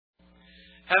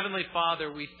Heavenly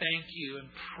Father, we thank you and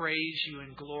praise you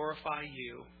and glorify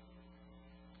you.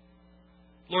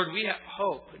 Lord, we have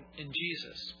hope in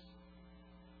Jesus.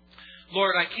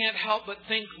 Lord, I can't help but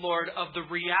think, Lord, of the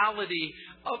reality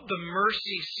of the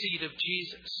mercy seat of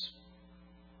Jesus,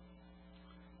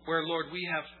 where, Lord, we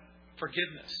have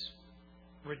forgiveness,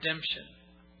 redemption,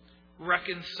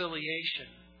 reconciliation,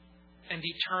 and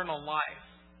eternal life.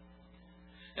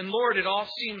 And Lord, it all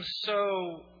seems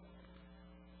so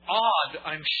odd,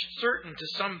 I'm certain, to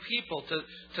some people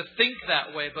to think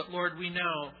that way. But Lord, we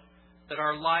know that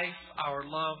our life, our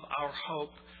love, our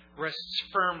hope rests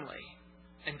firmly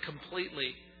and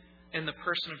completely in the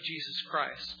person of Jesus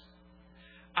Christ.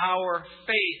 Our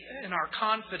faith and our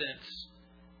confidence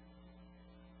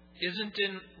isn't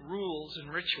in rules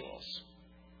and rituals.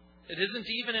 It isn't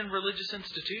even in religious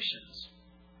institutions.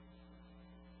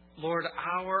 Lord,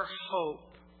 our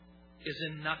hope is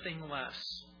in nothing less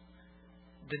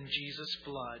than Jesus'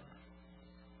 blood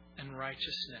and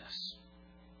righteousness.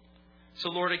 So,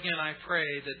 Lord, again, I pray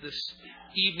that this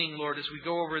evening, Lord, as we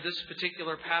go over this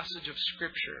particular passage of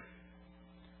Scripture,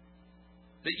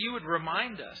 that you would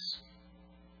remind us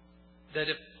that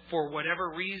if for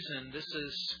whatever reason this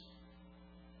is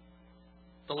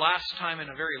the last time in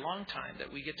a very long time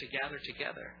that we get to gather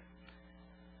together,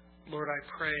 Lord,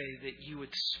 I pray that you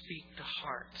would speak to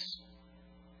hearts.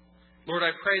 Lord,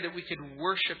 I pray that we could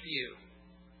worship you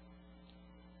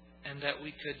and that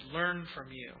we could learn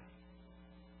from you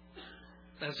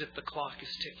as if the clock is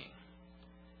ticking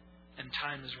and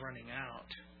time is running out.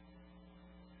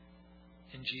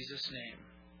 In Jesus'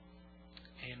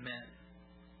 name, amen.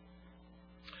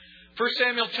 1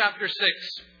 Samuel chapter 6.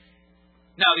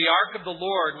 Now the ark of the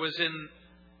Lord was in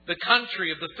the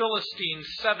country of the Philistines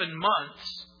 7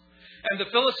 months. And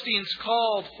the Philistines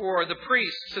called for the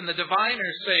priests and the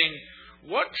diviners, saying,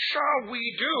 "What shall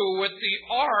we do with the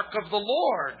ark of the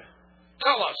Lord?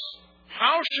 Tell us,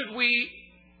 how should we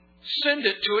send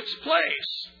it to its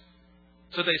place?"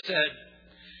 So they said,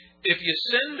 "If you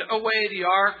send away the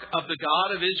ark of the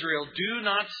God of Israel, do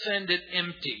not send it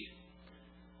empty,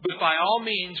 but by all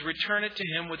means return it to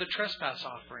him with a trespass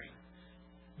offering.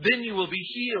 Then you will be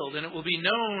healed, and it will be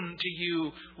known to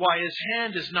you why his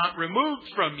hand is not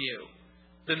removed from you."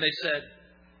 Then they said,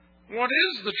 "What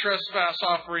is the trespass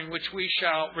offering which we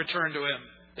shall return to him?"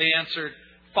 They answered,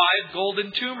 5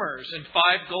 golden tumors and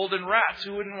 5 golden rats.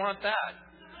 Who wouldn't want that?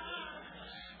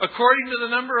 "According to the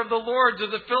number of the lords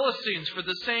of the Philistines, for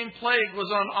the same plague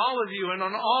was on all of you and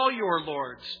on all your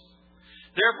lords.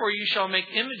 Therefore you shall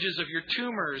make images of your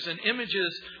tumors and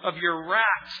images of your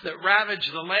rats that ravage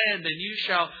the land, and you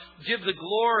shall give the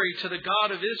glory to the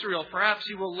God of Israel. Perhaps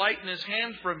he will lighten his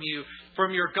hand from you,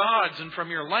 from your gods, and from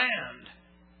your land.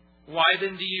 Why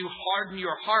then do you harden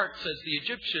your hearts as the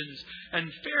Egyptians,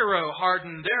 and Pharaoh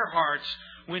hardened their hearts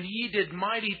when he did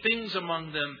mighty things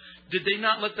among them? Did they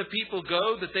not let the people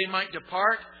go that they might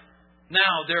depart?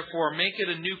 Now, therefore, make it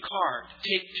a new cart.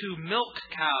 Take 2 milk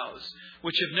cows,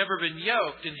 which have never been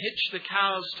yoked, and hitch the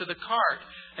cows to the cart,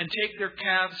 and take their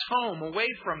calves home away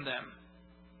from them.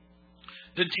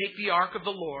 Then take the ark of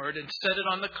the Lord, and set it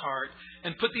on the cart,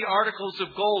 and put the articles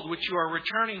of gold which you are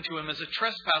returning to him as a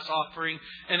trespass offering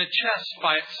in a chest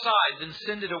by its side. Then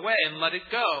send it away, and let it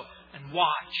go, and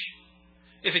watch.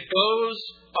 If it goes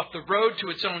up the road to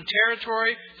its own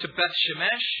territory, to Beth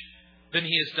Shemesh, then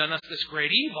he has done us this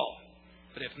great evil.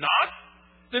 But if not,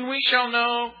 then we shall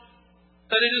know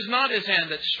that it is not his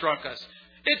hand that struck us.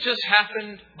 It just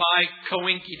happened by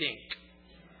coinkydink."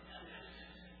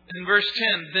 In verse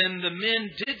 10, then the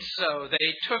men did so.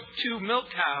 They took 2 milk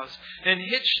cows and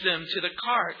hitched them to the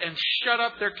cart and shut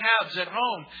up their calves at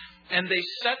home. And they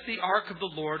set the ark of the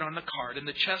Lord on the cart and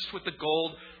the chest with the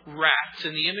gold rats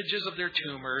and the images of their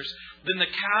tumors. Then the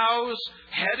cows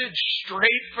headed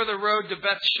straight for the road to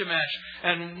Beth Shemesh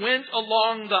and went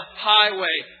along the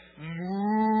highway,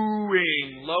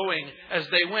 mooing, lowing as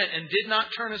they went, and did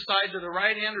not turn aside to the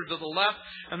right hand or to the left.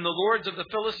 And the lords of the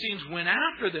Philistines went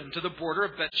after them to the border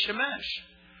of Beth Shemesh.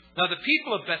 Now the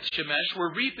people of Beth Shemesh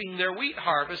were reaping their wheat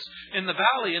harvest in the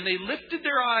valley, and they lifted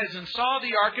their eyes and saw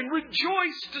the ark and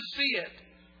rejoiced to see it.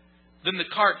 Then the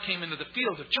cart came into the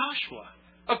field of Joshua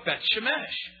of Beth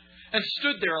Shemesh, and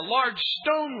stood there. A large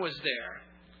stone was there.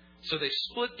 So they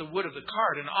split the wood of the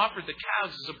cart and offered the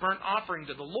calves as a burnt offering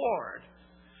to the Lord.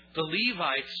 The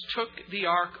Levites took the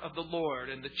ark of the Lord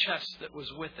and the chest that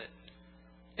was with it,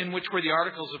 in which were the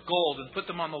articles of gold, and put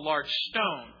them on the large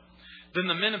stone. Then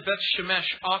the men of Beth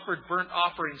Shemesh offered burnt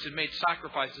offerings and made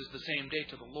sacrifices the same day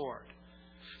to the Lord.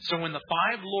 So when the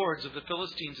 5 lords of the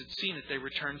Philistines had seen it, they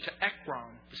returned to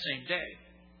Ekron the same day.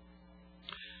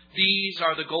 These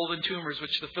are the golden tumors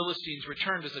which the Philistines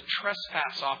returned as a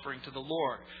trespass offering to the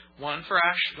Lord. One for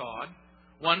Ashdod,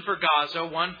 one for Gaza,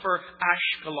 one for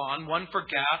Ashkelon, one for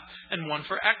Gath, and one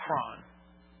for Ekron.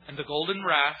 And the golden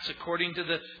rats, according to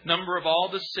the number of all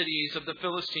the cities of the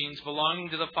Philistines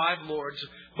belonging to the five lords,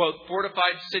 both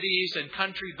fortified cities and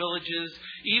country villages,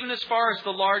 even as far as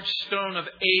the large stone of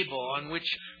Abel, on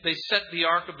which they set the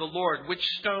ark of the Lord, which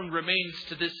stone remains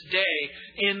to this day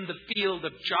in the field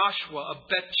of Joshua of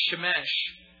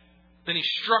Beth-Shemesh. Then he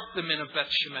struck the men of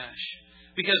Beth-Shemesh,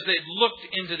 because they had looked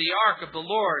into the ark of the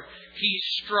Lord. He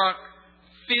struck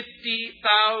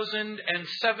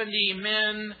 50,070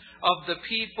 men of the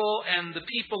people, and the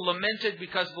people lamented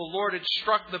because the Lord had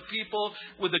struck the people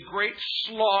with a great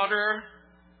slaughter.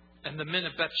 And the men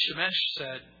of Beth-Shemesh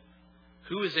said,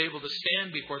 "Who is able to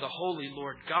stand before the holy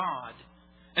Lord God?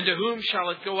 And to whom shall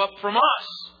it go up from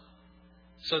us?"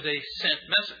 So they sent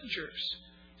messengers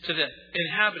to the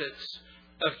inhabitants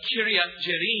of Kiriath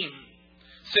Jearim,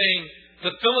 saying,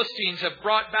 "The Philistines have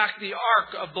brought back the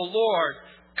ark of the Lord.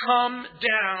 Come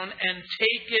down and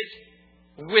take it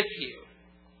with you."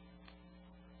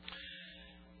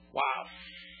 Wow.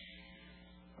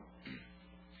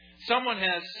 Someone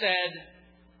has said,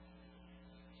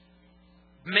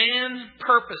 man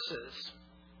purposes,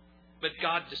 but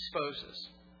God disposes.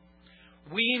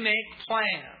 We make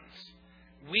plans.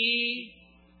 We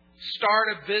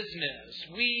start a business.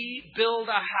 We build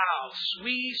a house.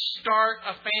 We start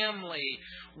a family.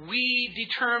 We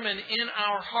determine in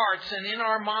our hearts and in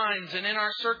our minds and in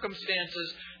our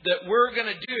circumstances that we're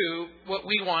going to do what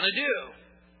we want to do.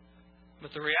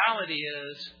 But the reality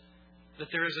is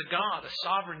that there is a God, a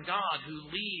sovereign God, who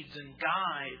leads and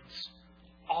guides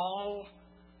all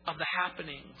of the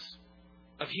happenings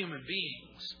of human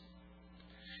beings.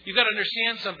 You've got to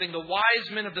understand something. The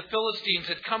wise men of the Philistines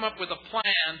had come up with a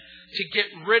plan to get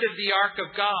rid of the ark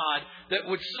of God that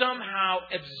would somehow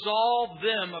absolve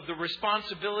them of the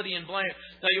responsibility and blame.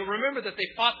 Now you'll remember that they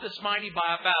fought this mighty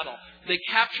battle. They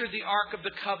captured the ark of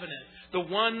the covenant, the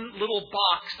one little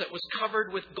box that was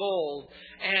covered with gold,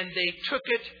 and they took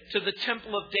it to the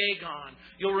temple of Dagon.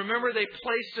 You'll remember they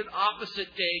placed it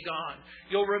opposite Dagon.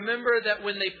 You'll remember that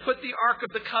when they put the Ark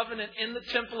of the Covenant in the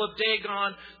temple of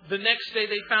Dagon, the next day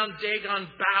they found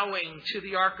Dagon bowing to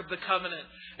the Ark of the Covenant.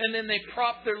 And then they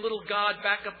propped their little god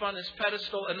back up on his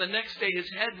pedestal, and the next day his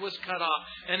head was cut off,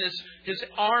 and his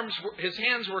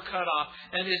hands were cut off,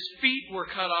 and his feet were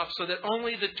cut off, so that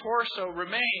only the torso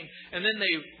remained. And then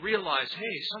they realized,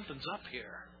 hey, something's up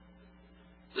here.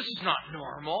 This is not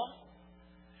normal.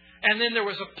 And then there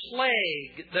was a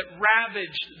plague that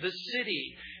ravaged the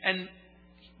city, and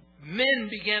men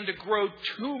began to grow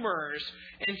tumors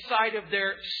inside of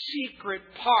their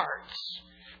secret parts.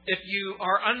 If you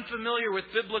are unfamiliar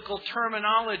with biblical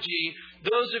terminology,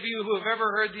 those of you who have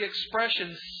ever heard the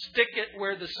expression, stick it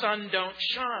where the sun don't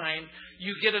shine,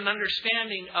 you get an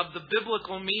understanding of the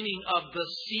biblical meaning of the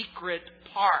secret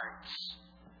parts.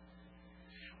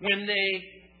 When they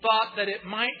thought that it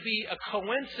might be a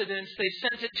coincidence, they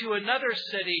sent it to another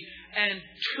city, and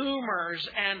tumors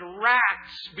and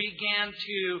rats began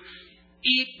to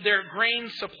eat their grain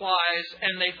supplies,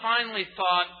 and they finally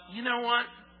thought, you know what?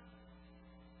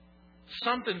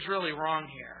 Something's really wrong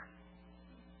here.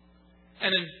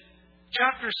 And in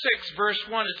chapter 6, verse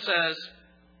 1, it says,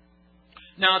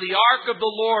 "Now the ark of the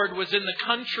Lord was in the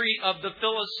country of the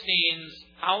Philistines."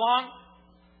 How long?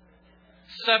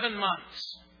 7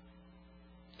 months.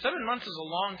 7 months is a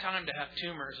long time to have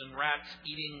tumors and rats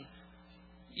eating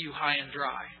you high and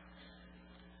dry.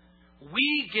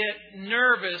 We get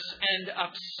nervous and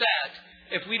upset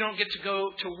if we don't get to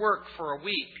go to work for a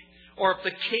week, or if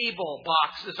the cable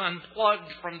box is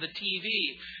unplugged from the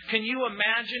TV. Can you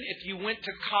imagine if you went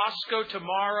to Costco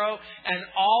tomorrow and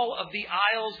all of the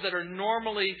aisles that are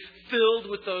normally filled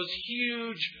with those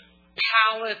huge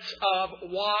pallets of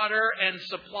water and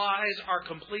supplies are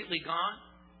completely gone?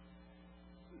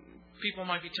 People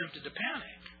might be tempted to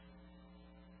panic.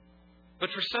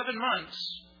 But for 7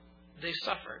 months, they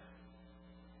suffered.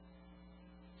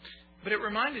 But it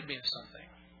reminded me of something.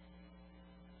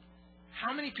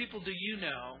 How many people do you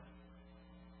know,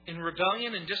 in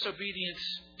rebellion and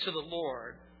disobedience to the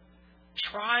Lord,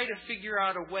 try to figure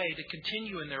out a way to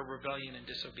continue in their rebellion and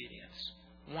disobedience?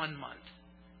 1 month,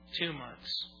 2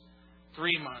 months,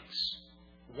 3 months,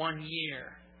 1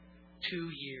 year, 2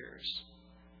 years,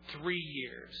 3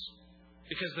 years.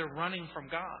 Because they're running from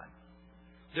God.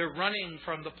 They're running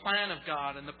from the plan of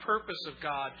God and the purpose of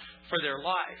God for their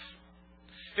life.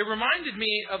 It reminded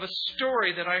me of a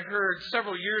story that I heard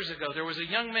several years ago. There was a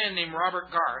young man named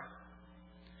Robert Garth.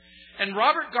 And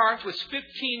Robert Garth was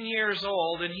 15 years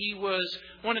old, and he was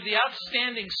one of the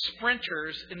outstanding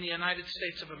sprinters in the United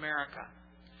States of America.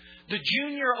 The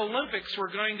Junior Olympics were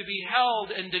going to be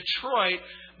held in Detroit,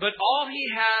 but all he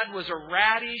had was a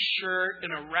ratty shirt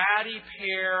and a ratty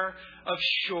pair of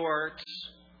shorts.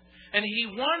 And he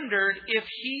wondered if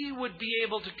he would be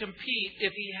able to compete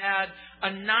if he had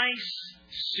a nice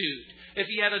suit, if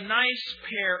he had a nice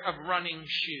pair of running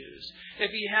shoes,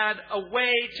 if he had a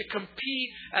way to compete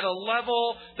at a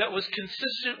level that was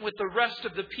consistent with the rest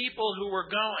of the people who were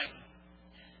going.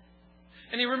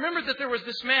 And he remembered that there was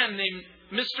this man named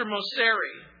Mr.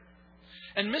 Mosseri.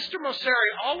 And Mr.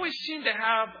 Mosseri always seemed to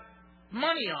have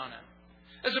money on him.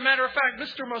 As a matter of fact,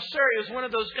 Mr. Mosseri is one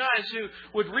of those guys who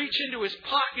would reach into his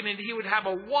pocket and he would have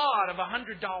a wad of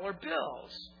 $100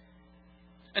 bills.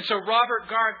 And so Robert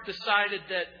Garth decided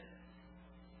that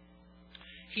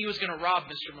he was going to rob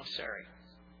Mr. Mosseri.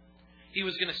 He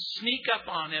was going to sneak up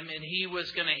on him and he was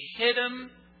going to hit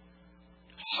him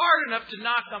hard enough to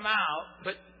knock him out,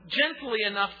 but gently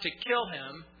enough to kill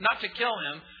him, not to kill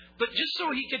him, but just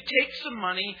so he could take some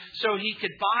money so he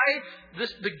could buy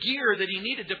the gear that he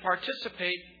needed to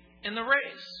participate in the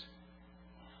race.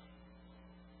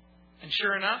 And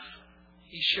sure enough,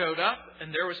 he showed up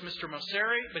and there was Mr.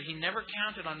 Mosseri, but he never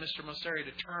counted on Mr. Mosseri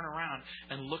to turn around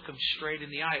and look him straight in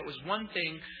the eye. It was one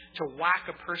thing to whack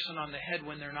a person on the head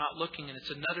when they're not looking, and it's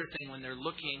another thing when they're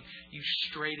looking you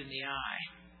straight in the eye.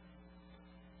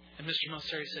 And Mr.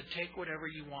 Mosseri said, "Take whatever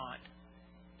you want."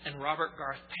 And Robert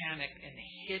Garth panicked and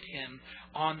hit him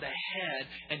on the head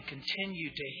and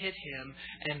continued to hit him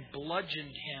and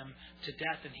bludgeoned him to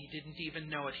death. And he didn't even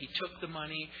know it. He took the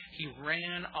money, he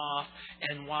ran off,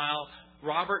 and while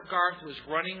Robert Garth was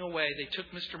running away, they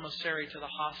took Mr. Mosseri to the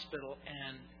hospital,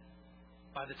 and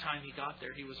by the time he got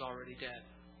there, he was already dead.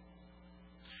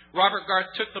 Robert Garth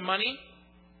took the money,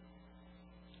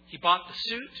 he bought the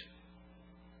suit,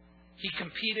 he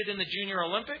competed in the Junior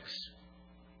Olympics,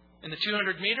 in the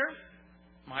 200 meter,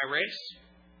 my race,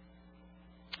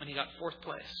 and he got 4th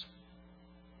place.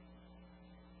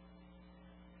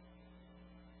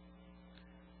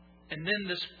 And then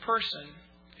this person,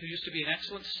 who used to be an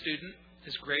excellent student,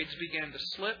 his grades began to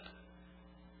slip.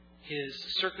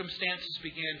 His circumstances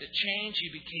began to change. He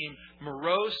became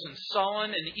morose and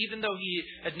sullen. And even though he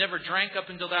had never drank up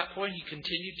until that point, he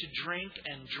continued to drink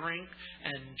and drink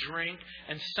and drink.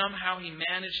 And somehow he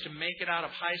managed to make it out of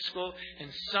high school.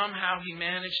 And somehow he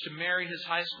managed to marry his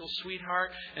high school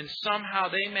sweetheart. And somehow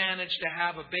they managed to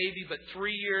have a baby. But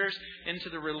 3 years into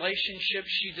the relationship,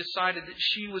 she decided that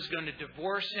she was going to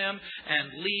divorce him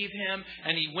and leave him.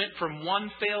 And he went from one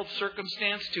failed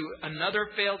circumstance to another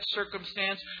failed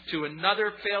circumstance to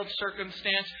another failed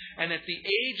circumstance. And at the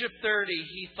age of 30,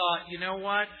 he thought, you know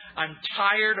what? I'm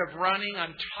tired of running.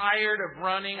 I'm tired of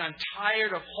running. I'm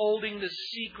tired of holding this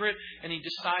secret. And he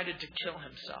decided to kill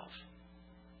himself.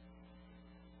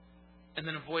 And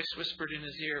then a voice whispered in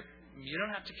his ear, you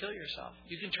don't have to kill yourself.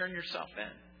 You can turn yourself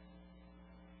in.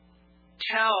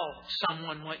 Tell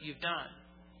someone what you've done.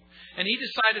 And he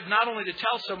decided not only to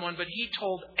tell someone, but he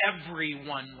told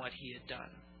everyone what he had done.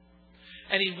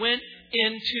 And he went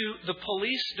into the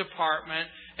police department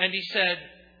and he said,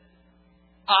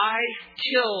 I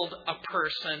killed a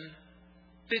person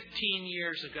 15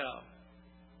 years ago.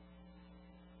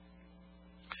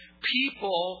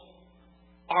 People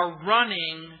are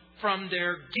running from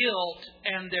their guilt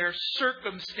and their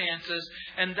circumstances.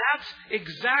 And that's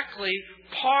exactly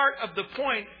part of the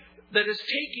point that is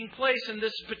taking place in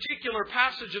this particular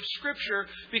passage of Scripture,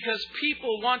 because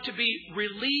people want to be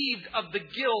relieved of the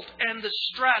guilt and the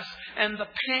stress and the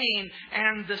pain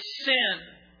and the sin.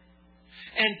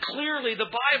 And clearly the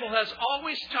Bible has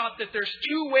always taught that there's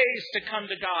 2 ways to come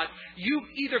to God. You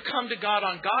either come to God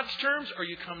on God's terms or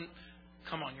you come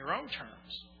on your own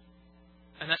terms.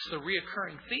 And that's the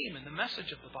reoccurring theme in the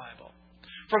message of the Bible.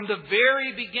 From the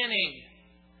very beginning,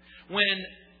 when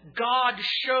God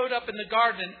showed up in the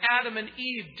garden and Adam and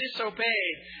Eve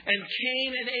disobeyed and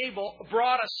Cain and Abel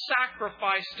brought a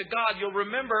sacrifice to God. You'll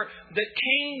remember that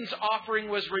Cain's offering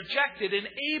was rejected and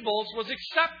Abel's was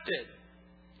accepted.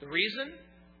 The reason?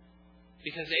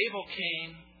 Because Abel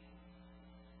came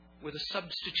with a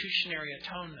substitutionary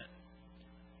atonement,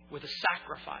 with a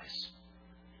sacrifice,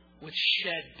 with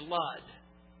shed blood.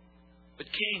 But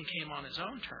Cain came on his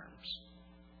own terms.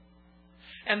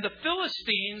 And the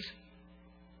Philistines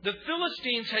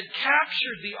had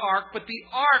captured the ark, but the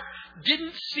ark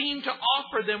didn't seem to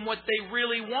offer them what they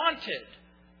really wanted.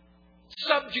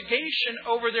 Subjugation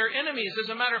over their enemies. As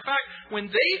a matter of fact, when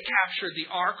they captured the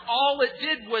ark, all it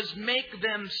did was make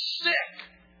them sick.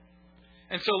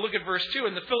 And so look at verse 2.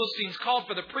 And the Philistines called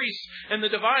for the priests and the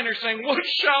diviners, saying, "What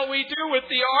shall we do with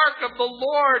the ark of the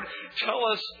Lord? Tell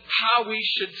us how we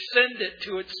should send it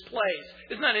to its place."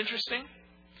 Isn't that interesting?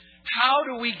 How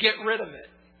do we get rid of it?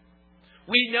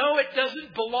 We know it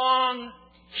doesn't belong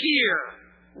here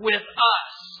with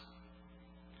us.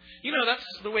 You know, that's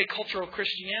the way cultural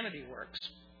Christianity works.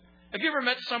 Have you ever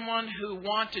met someone who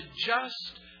wanted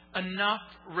just enough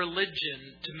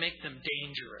religion to make them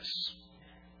dangerous?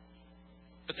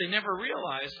 But they never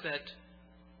realized that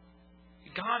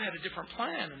God had a different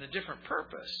plan and a different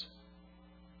purpose.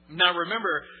 Now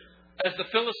remember, as the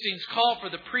Philistines call for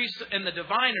the priests and the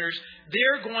diviners,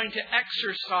 they're going to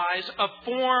exercise a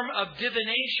form of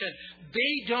divination.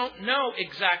 They don't know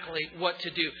exactly what to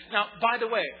do. Now, by the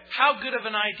way, how good of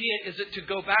an idea is it to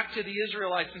go back to the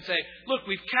Israelites and say, "Look,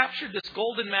 we've captured this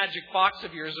golden magic box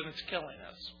of yours and it's killing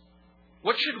us.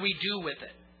 What should we do with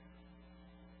it?"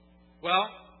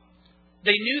 Well,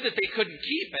 they knew that they couldn't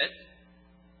keep it.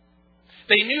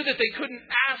 They knew that they couldn't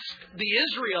ask the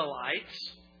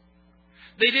Israelites.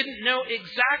 They didn't know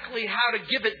exactly how to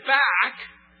give it back.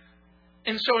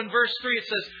 And so in verse 3 it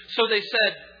says, "So they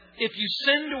said, if you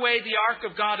send away the ark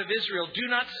of God of Israel, do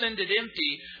not send it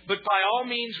empty, but by all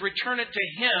means return it to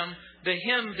him," the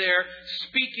him there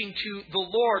speaking to the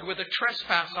Lord, "with a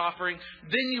trespass offering.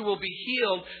 Then you will be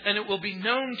healed, and it will be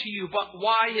known to you but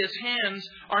why his hands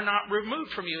are not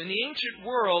removed from you." In the ancient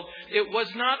world, it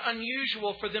was not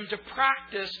unusual for them to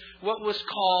practice what was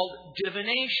called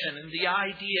divination. And the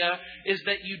idea is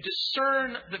that you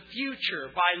discern the future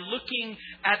by looking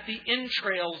at the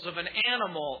entrails of an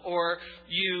animal, or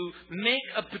you make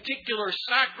a particular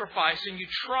sacrifice and you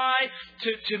try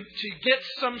to get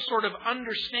some sort of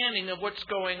understanding of what's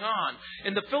going on.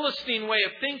 In the Philistine way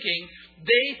of thinking,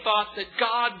 they thought that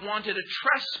God wanted a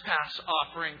trespass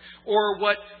offering, or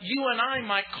what you and I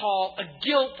might call a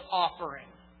guilt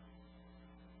offering.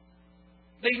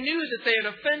 They knew that they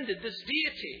had offended this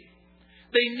deity.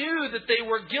 They knew that they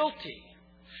were guilty.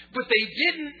 But they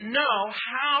didn't know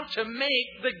how to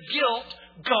make the guilt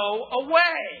go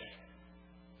away.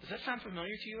 Does that sound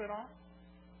familiar to you at all?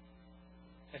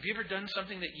 Have you ever done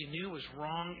something that you knew was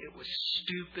wrong? It was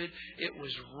stupid. It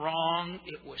was wrong.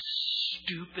 It was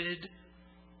stupid.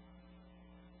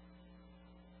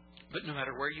 But no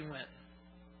matter where you went,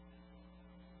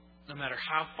 no matter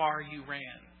how far you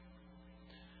ran,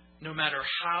 no matter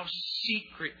how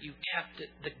secret you kept it,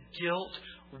 the guilt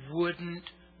wouldn't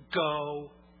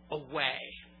go away.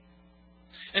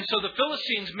 And so the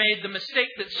Philistines made the mistake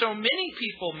that so many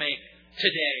people make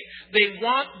today. They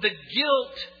want the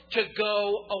guilt to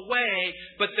go away,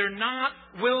 but they're not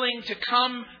willing to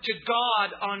come to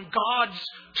God on God's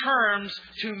terms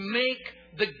to make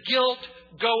the guilt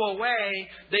go away.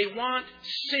 They want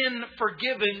sin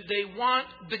forgiven. They want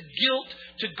the guilt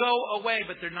to go away,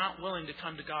 but they're not willing to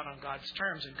come to God on God's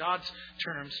terms. And God's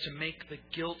terms to make the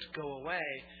guilt go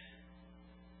away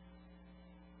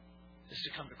is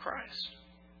to come to Christ.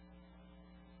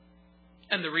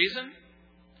 And the reason?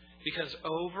 Because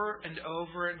over and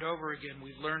over and over again,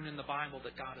 we've learned in the Bible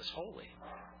that God is holy.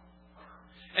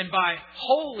 And by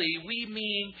holy, we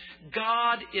mean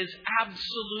God is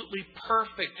absolutely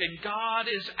perfect, and God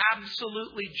is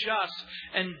absolutely just,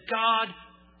 and God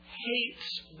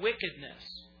hates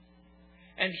wickedness,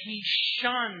 and He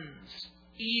shuns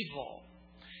evil.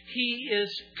 He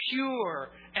is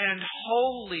pure and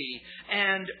holy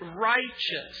and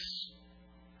righteous.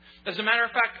 As a matter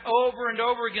of fact, over and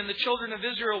over again, the children of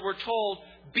Israel were told,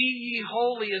 "Be ye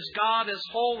holy as God is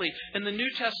holy." In the New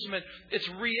Testament, it's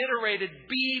reiterated,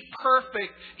 "Be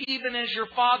perfect, even as your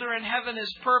Father in heaven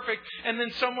is perfect." And then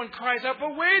someone cries out,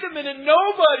 "But wait a minute,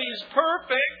 nobody's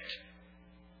perfect."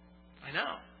 I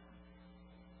know.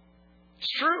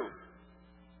 It's true.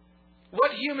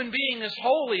 What human being is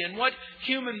holy and what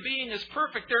human being is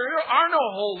perfect? There are no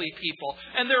holy people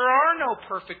and there are no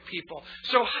perfect people.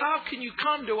 So how can you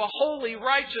come to a holy,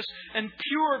 righteous, and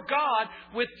pure God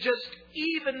with just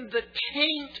even the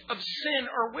taint of sin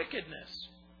or wickedness?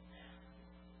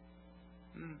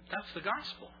 That's the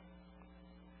gospel.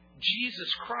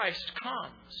 Jesus Christ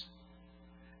comes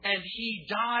and He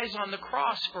dies on the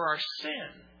cross for our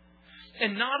sin.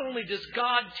 And not only does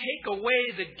God take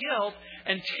away the guilt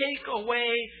and take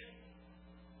away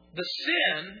the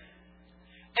sin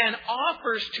and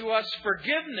offers to us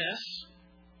forgiveness,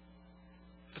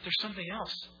 but there's something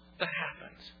else that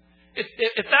happens.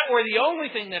 If that were the only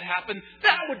thing that happened,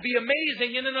 that would be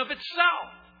amazing in and of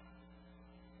itself.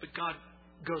 But God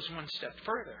goes one step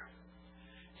further,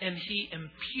 and He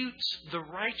imputes the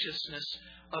righteousness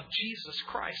of Jesus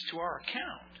Christ to our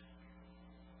account.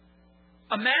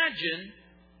 Imagine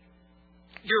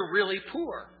you're really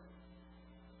poor.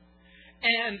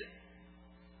 and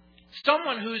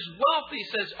someone who's wealthy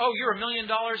says, oh, you're $1 million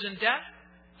in debt?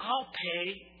 I'll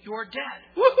pay your debt.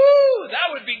 Woohoo!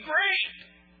 That would be great.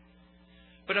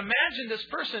 But imagine this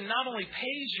person not only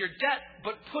pays your debt,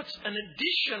 but puts an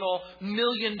additional $1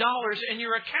 million in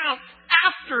your account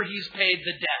after he's paid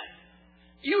the debt.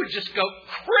 You would just go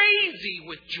crazy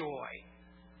with joy.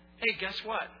 Hey, guess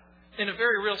what? In a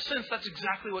very real sense, that's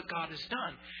exactly what God has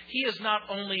done. He has not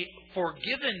only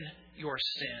forgiven your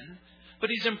sin, but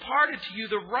He's imparted to you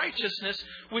the righteousness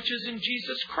which is in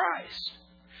Jesus Christ.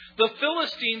 The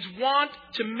Philistines want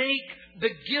to make the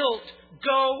guilt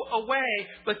go away,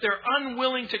 but they're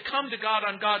unwilling to come to God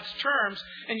on God's terms.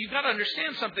 And you've got to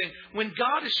understand something. When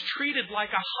God is treated like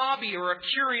a hobby or a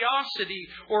curiosity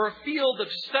or a field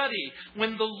of study,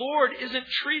 when the Lord isn't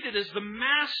treated as the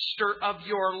master of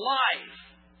your life,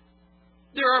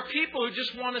 there are people who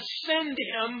just want to send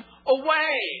Him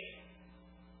away.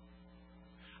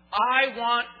 I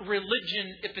want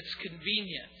religion if it's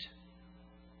convenient.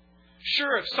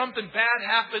 Sure, if something bad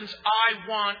happens, I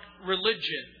want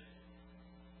religion.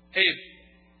 Hey,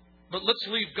 but let's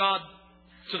leave God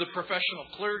to the professional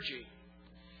clergy.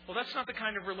 Well, that's not the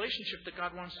kind of relationship that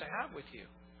God wants to have with you.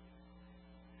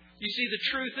 You see,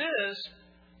 the truth is,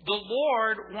 the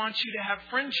Lord wants you to have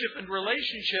friendship and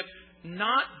relationship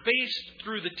not based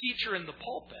through the teacher in the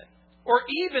pulpit or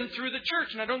even through the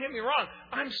church. Now, don't get me wrong.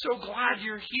 I'm so glad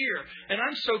you're here. And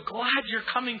I'm so glad you're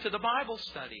coming to the Bible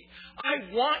study.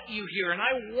 I want you here and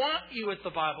I want you at the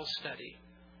Bible study.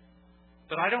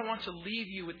 But I don't want to leave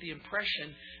you with the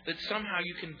impression that somehow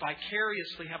you can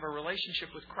vicariously have a relationship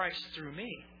with Christ through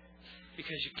me.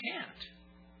 Because you can't.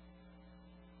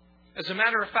 As a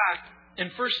matter of fact, in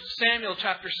 1 Samuel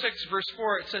chapter 6, verse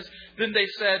 4, it says, Then they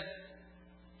said,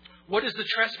 What is the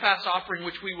trespass offering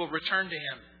which we will return to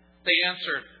him? They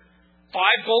answered, 5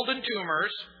 golden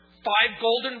tumors, 5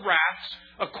 golden rafts,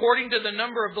 according to the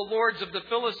number of the lords of the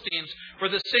Philistines, for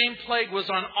the same plague was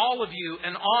on all of you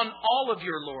and on all of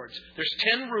your lords. There's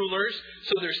 10 rulers,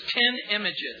 so there's 10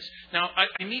 images. Now,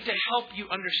 I need to help you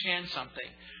understand something.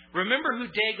 Remember who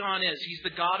Dagon is. He's the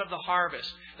god of the harvest.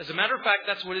 As a matter of fact,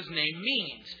 that's what his name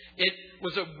means. It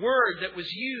was a word that was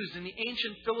used in the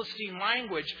ancient Philistine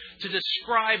language to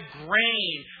describe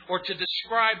grain or to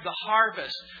describe the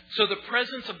harvest. So the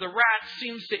presence of the rats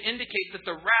seems to indicate that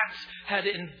the rats had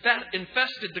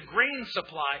infested the grain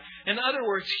supply. In other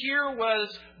words, here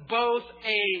was both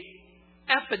an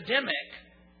epidemic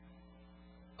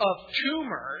of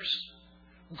tumors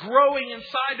growing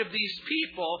inside of these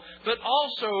people, but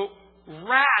also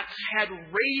rats had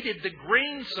raided the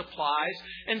grain supplies,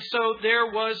 and so there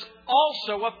was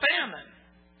also a famine.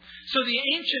 So the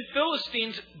ancient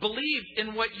Philistines believed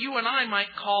in what you and I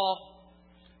might call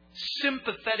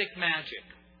sympathetic magic.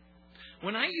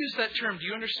 When I use that term, do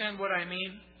you understand what I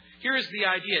mean? Here is the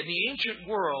idea. In the ancient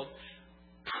world,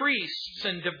 priests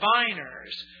and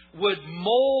diviners would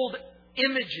mold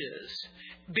images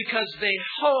because they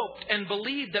hoped and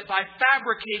believed that by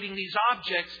fabricating these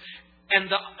objects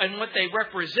and what they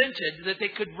represented, that they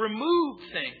could remove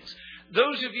things.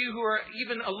 Those of you who are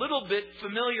even a little bit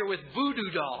familiar with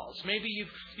voodoo dolls, maybe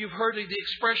you've heard of the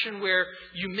expression where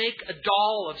you make a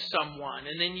doll of someone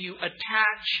and then you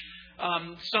attach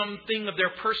something of their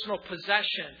personal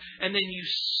possession, and then you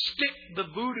stick the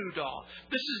voodoo doll.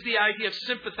 This is the idea of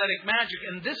sympathetic magic,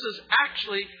 and this is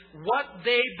actually what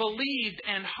they believed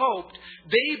and hoped.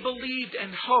 They believed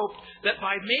and hoped that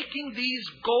by making these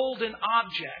golden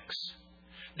objects,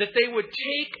 that they would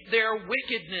take their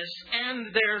wickedness and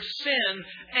their sin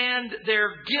and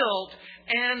their guilt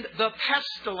and the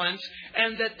pestilence,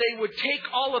 and that they would take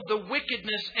all of the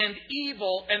wickedness and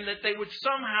evil, and that they would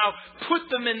somehow put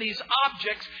them in these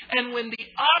objects. And when the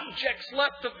objects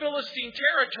left the Philistine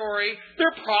territory,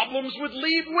 their problems would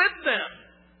leave with them.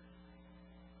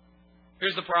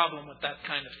 Here's the problem with that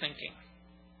kind of thinking.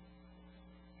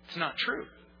 It's not true.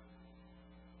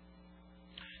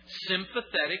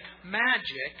 Sympathetic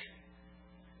magic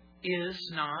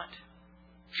is not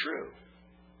true.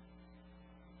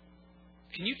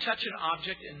 Can you touch an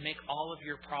object and make all of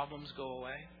your problems go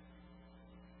away?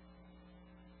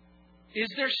 Is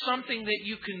there something that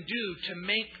you can do to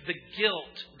make the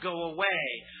guilt go away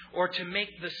or to make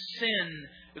the sin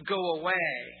go away?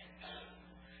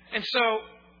 And so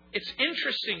it's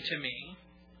interesting to me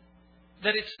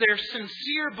that it's their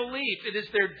sincere belief, it is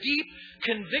their deep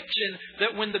conviction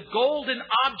that when the golden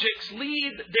objects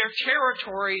leave their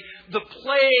territory, the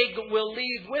plague will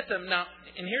leave with them. Now,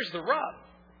 and here's the rub.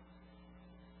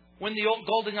 When the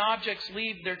golden objects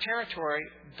leave their territory,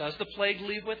 does the plague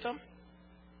leave with them?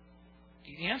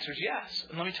 The answer is yes.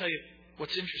 And let me tell you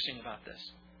what's interesting about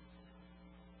this.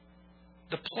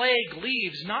 The plague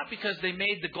leaves not because they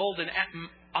made the golden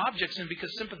objects and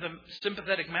because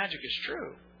sympathetic magic is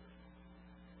true.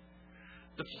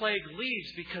 The plague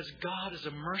leaves because God is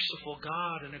a merciful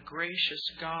God and a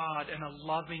gracious God and a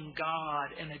loving God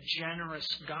and a generous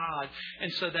God.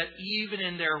 And so that even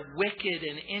in their wicked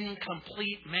and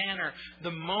incomplete manner,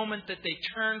 the moment that they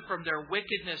turn from their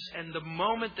wickedness and the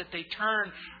moment that they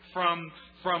turn from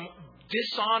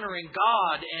dishonoring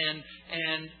God and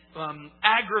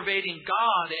aggravating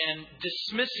God and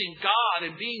dismissing God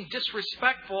and being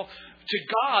disrespectful to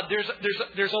God,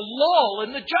 there's a lull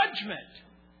in the judgment.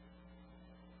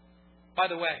 By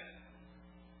the way,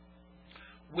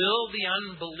 will the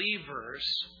unbelievers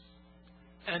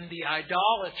and the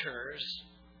idolaters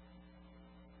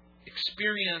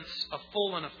experience a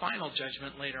full and a final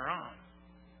judgment later on?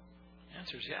 The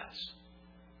answer is yes.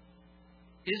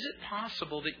 Is it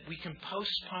possible that we can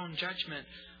postpone judgment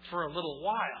for a little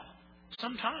while?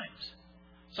 Sometimes.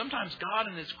 Sometimes God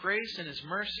in His grace and His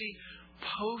mercy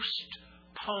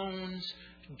postpones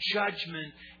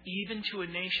judgment even to a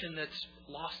nation that's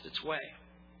lost its way,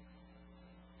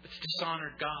 that's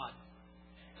dishonored God,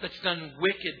 that's done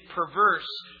wicked, perverse,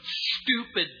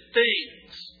 stupid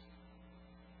things.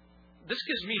 This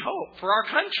gives me hope for our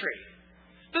country.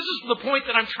 This is the point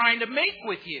that I'm trying to make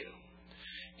with you.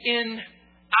 In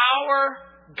our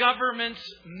government's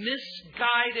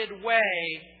misguided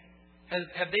way,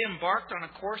 have they embarked on a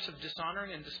course of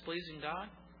dishonoring and displeasing God?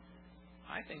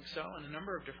 I think so, in a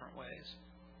number of different ways.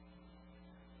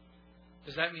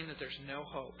 Does that mean that there's no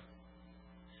hope?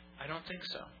 I don't think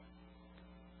so.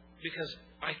 Because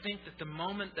I think that the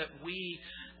moment that we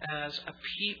as a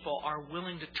people are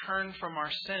willing to turn from our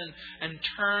sin and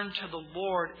turn to the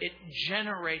Lord, it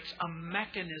generates a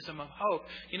mechanism of hope.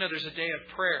 You know, there's a day of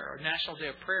prayer, a national day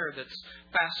of prayer that's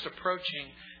fast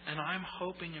approaching, and I'm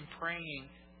hoping and praying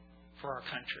for our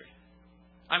country.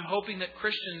 I'm hoping that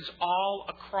Christians all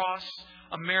across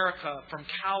America, from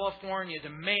California to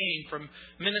Maine, from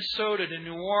Minnesota to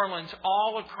New Orleans,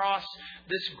 all across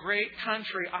this great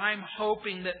country, I'm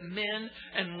hoping that men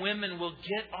and women will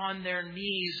get on their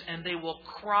knees and they will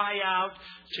cry out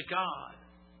to God.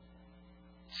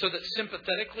 So that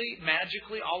sympathetically,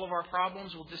 magically, all of our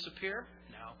problems will disappear?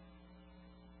 No.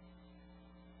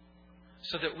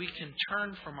 So that we can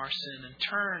turn from our sin and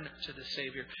turn to the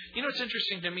Savior. You know what's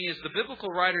interesting to me is the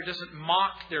biblical writer doesn't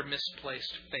mock their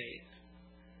misplaced faith,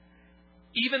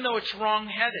 even though it's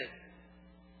wrong-headed.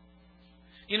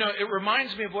 You know, it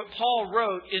reminds me of what Paul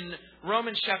wrote in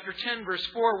Romans chapter 10, verse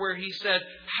 4, where he said,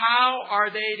 "How are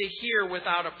they to hear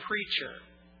without a preacher?"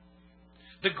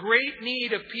 The great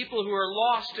need of people who are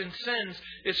lost in sins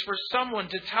is for someone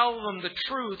to tell them the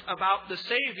truth about the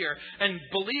Savior. And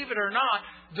believe it or not,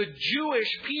 the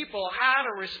Jewish people had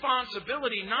a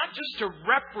responsibility not just to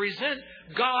represent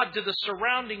God to the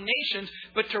surrounding nations,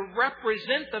 but to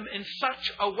represent them in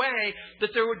such a way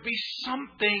that there would be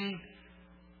something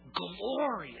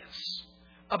glorious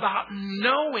about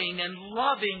knowing and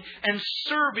loving and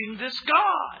serving this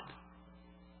God.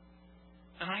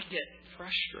 And I get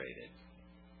frustrated.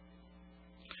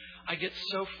 I get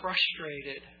so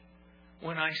frustrated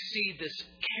when I see this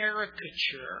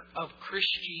caricature of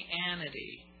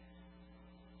Christianity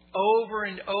over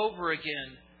and over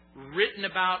again written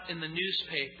about in the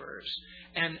newspapers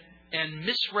and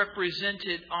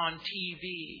misrepresented on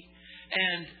TV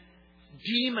and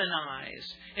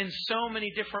demonized in so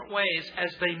many different ways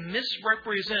as they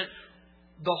misrepresent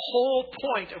the whole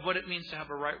point of what it means to have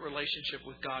a right relationship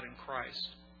with God in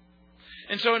Christ.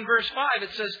 And so in verse 5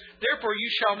 it says, "Therefore you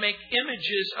shall make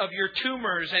images of your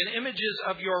tumors and images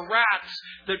of your rats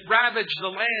that ravage the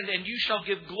land, and you shall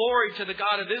give glory to the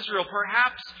God of Israel.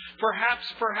 Perhaps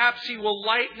He will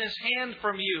lighten His hand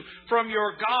from you, from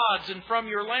your gods and from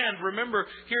your land." Remember,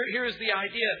 here's the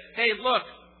idea. Hey, look,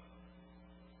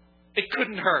 it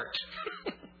couldn't hurt,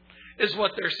 is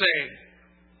what they're saying.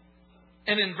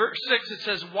 And in verse 6 it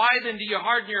says, "Why then do you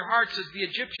harden your hearts as the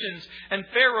Egyptians and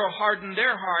Pharaoh hardened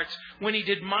their hearts when he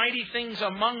did mighty things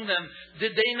among them?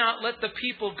 Did they not let the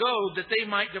people go that they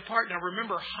might depart?" Now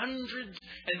remember, hundreds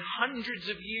and hundreds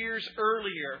of years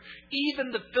earlier,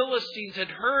 even the Philistines had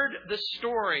heard the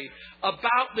story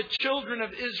about the children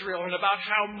of Israel and about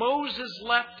how Moses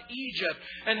left Egypt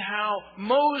and how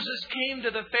Moses came to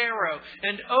the Pharaoh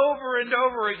and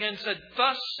over again said,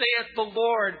 "Thus saith the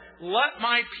Lord, let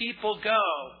my people go."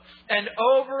 And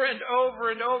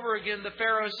over again the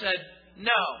Pharaoh said,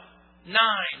 "No,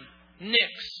 nine,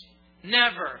 nix,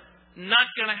 never, not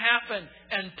going to happen."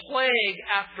 And plague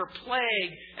after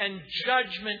plague and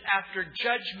judgment after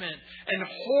judgment and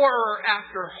horror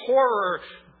after horror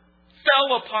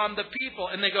fell upon the people.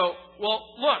 And they go,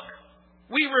 "Well, look,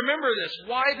 We remember this.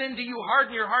 Why then do you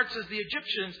harden your hearts as the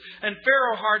Egyptians and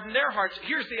Pharaoh hardened their hearts?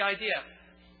 Here's the idea.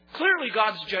 Clearly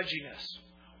God's judging us.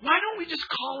 Why don't we just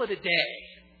call it a day?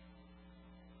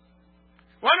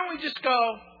 Why don't we just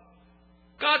go,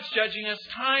 God's judging us,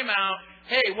 time out.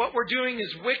 Hey, what we're doing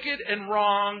is wicked and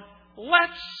wrong.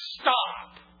 Let's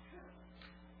stop.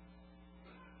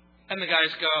 And the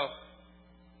guys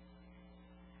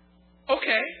go,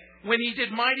 okay. When He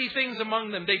did mighty things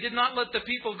among them, they did not let the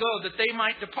people go that they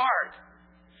might depart.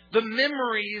 The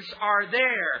memories are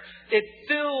there. It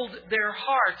filled their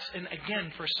hearts. And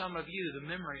again, for some of you, the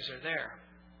memories are there.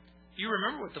 You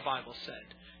remember what the Bible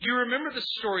said. You remember the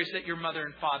stories that your mother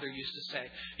and father used to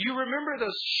say. You remember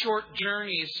those short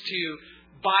journeys to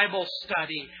Bible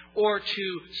study or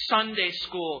to Sunday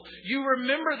school. You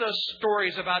remember those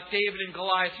stories about David and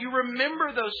Goliath. You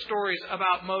remember those stories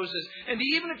about Moses. And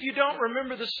even if you don't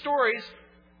remember the stories,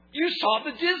 you saw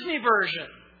the Disney version.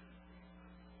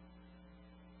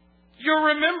 You're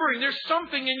remembering. There's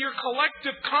something in your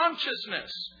collective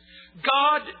consciousness.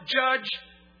 God judged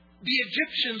the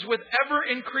Egyptians with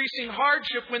ever-increasing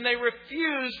hardship when they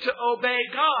refused to obey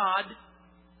God.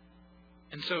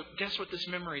 And so, guess what this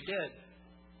memory did?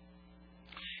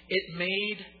 It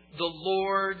made the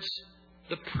lords,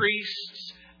 the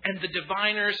priests, and the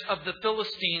diviners of the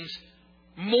Philistines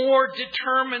more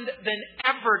determined than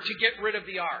ever to get rid of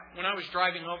the ark. When I was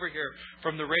driving over here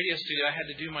from the radio studio, I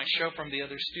had to do my show from the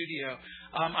other studio.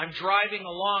 I'm driving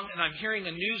along and I'm hearing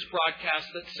a news broadcast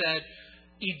that said,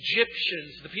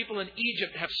 Egyptians, the people in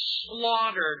Egypt, have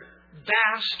slaughtered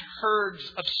vast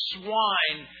herds of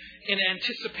swine in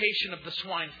anticipation of the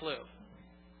swine flu.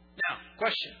 Now,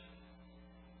 question.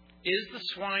 Is the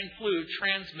swine flu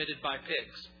transmitted by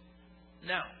pigs?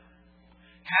 No.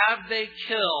 Have they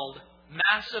killed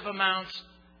massive amounts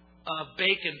of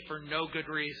bacon for no good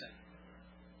reason?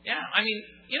 Yeah, I mean,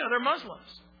 they're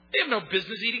Muslims. They have no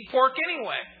business eating pork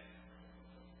anyway.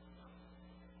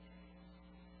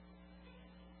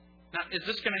 Now, is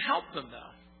this going to help them,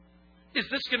 though? Is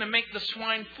this going to make the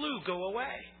swine flu go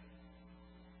away?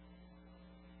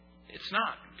 It's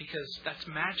not, because that's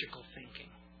magical thinking.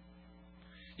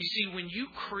 You see, when you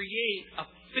create a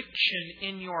fiction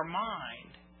in your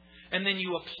mind, and then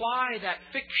you apply that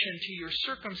fiction to your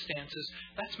circumstances,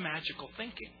 that's magical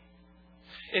thinking.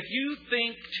 If you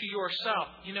think to yourself,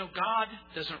 God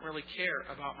doesn't really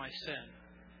care about my sin.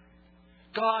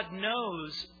 God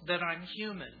knows that I'm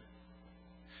human.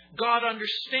 God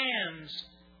understands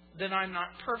that I'm not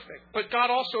perfect. But God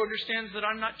also understands that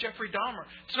I'm not Jeffrey Dahmer.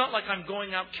 It's not like I'm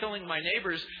going out killing my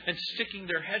neighbors and sticking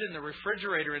their head in the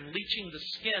refrigerator and leaching the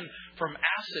skin from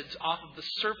acids off of the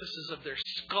surfaces of their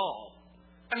skull.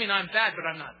 I mean, I'm bad, but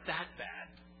I'm not that bad.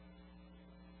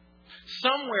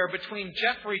 Somewhere between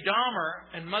Jeffrey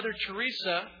Dahmer and Mother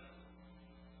Teresa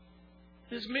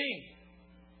is me.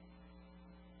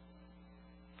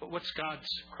 But what's God's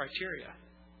criteria?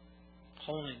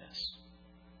 Holiness.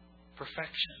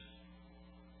 Perfection.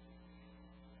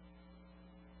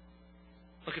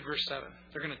 Look at verse 7.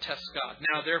 They're going to test God.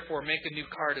 Now, therefore, make a new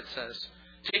cart, it says.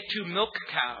 Take 2 milk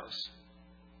cows,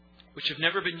 which have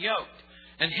never been yoked,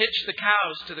 and hitch the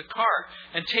cows to the cart,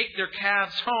 and take their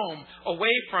calves home,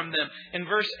 away from them. In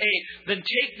verse 8, then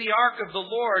take the ark of the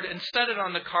Lord and set it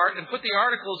on the cart, and put the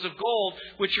articles of gold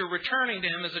which you're returning to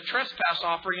Him as a trespass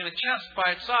offering in a chest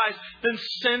by its sides. Then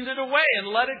send it away and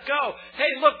let it go.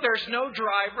 Hey, look, there's no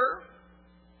driver.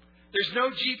 There's no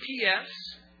GPS.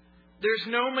 There's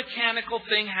no mechanical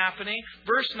thing happening.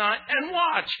 Verse 9, and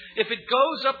watch. If it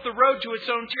goes up the road to its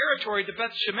own territory, to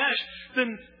Beth Shemesh,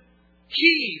 then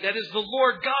He, that is the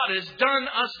Lord God, has done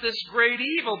us this great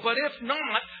evil. But if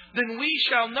not, then we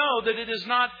shall know that it is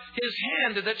not His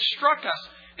hand that struck us.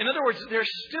 In other words, they're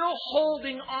still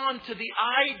holding on to the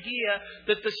idea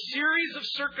that the series of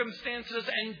circumstances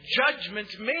and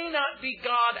judgments may not be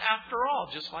God after all,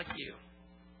 just like you.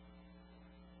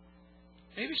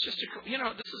 Maybe it's just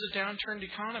this is a downturned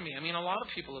economy. I mean, a lot of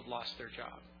people have lost their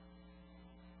job.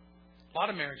 A lot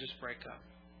of marriages break up.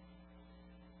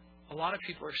 A lot of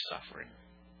people are suffering.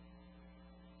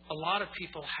 A lot of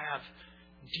people have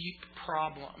deep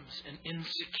problems and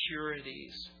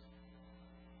insecurities.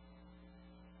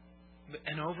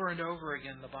 And over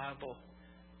again, the Bible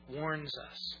warns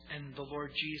us, and the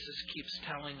Lord Jesus keeps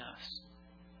telling us,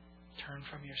 turn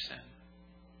from your sin.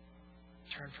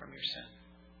 Turn from your sin.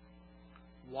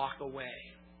 Walk away.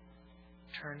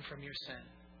 Turn from your sin.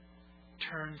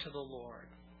 Turn to the Lord.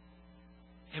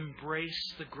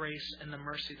 Embrace the grace and the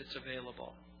mercy that's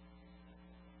available.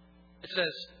 It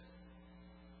says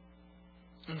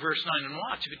in verse 9, and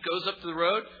watch, if it goes up the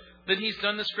road then He's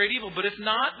done this great evil. But if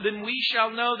not, then we shall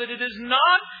know that it is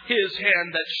not His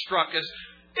hand that struck us.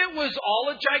 It was all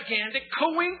a gigantic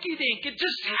coinkydink. It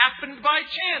just happened by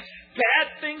chance.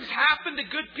 Bad things happen to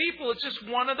good people. It's just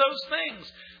one of those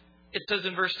things. It says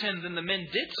in verse 10, then the men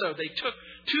did so. They took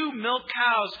 2 milk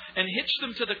cows and hitched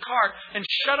them to the cart and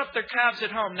shut up their calves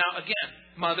at home. Now again,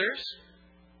 mothers,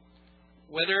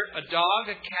 whether a dog,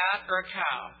 a cat, or a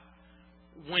cow,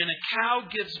 when a cow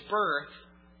gives birth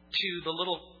to the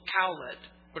little cowlet,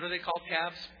 what are they called,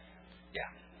 calves? Yeah.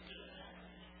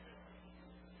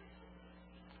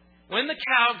 When the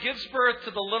cow gives birth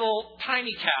to the little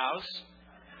tiny cows,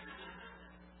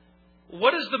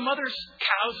 what is the mother's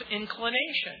cow's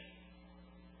inclination?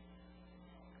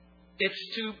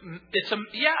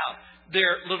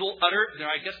 Their little udder,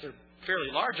 I guess they're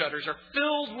fairly large udders, are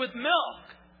filled with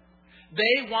milk.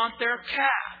 They want their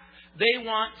calf. They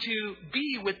want to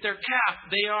be with their calf.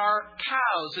 They are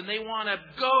cows and they want to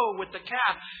go with the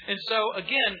calf. And so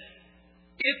again,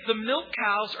 if the milk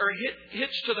cows are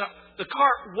hitched to the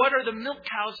cart, what are the milk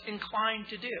cows inclined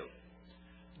to do?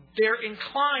 They're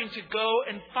inclined to go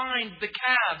and find the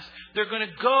calves. They're going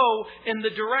to go in the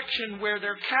direction where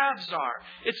their calves are.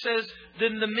 It says,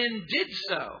 then the men did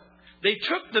so. They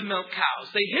took the milk cows.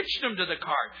 They hitched them to the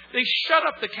cart. They shut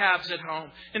up the calves at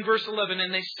home. In verse 11,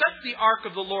 and they set the ark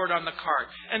of the Lord on the cart,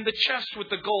 and the chest with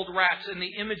the gold rats and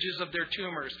the images of their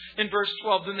tumors. In verse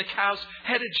 12, then the cows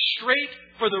headed straight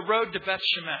for the road to Beth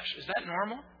Shemesh. Is that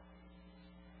normal?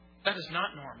 That is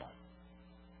not normal.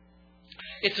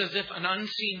 It's as if an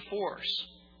unseen force.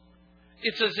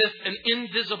 It's as if an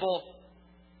invisible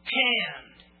hand.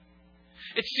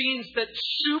 It seems that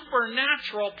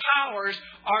supernatural powers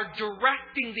are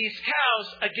directing these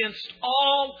cows against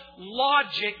all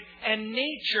logic and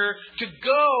nature to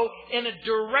go in a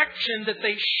direction that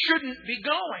they shouldn't be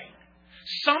going.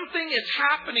 Something is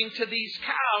happening to these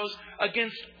cows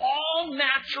against all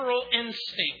natural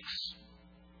instincts.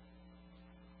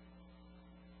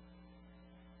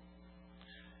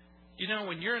 You know,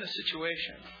 when you're in a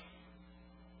situation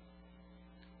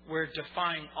where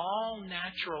defying all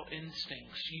natural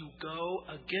instincts, you go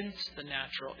against the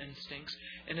natural instincts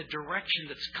in a direction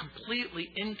that's completely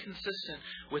inconsistent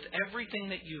with everything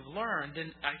that you've learned,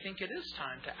 then I think it is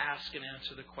time to ask and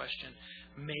answer the question,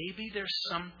 maybe there's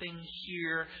something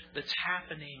here that's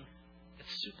happening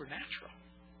that's supernatural.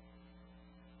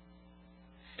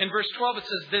 In verse 12 it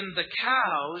says, then the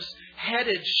cows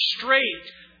headed straight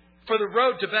for the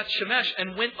road to Beth Shemesh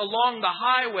and went along the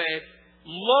highway,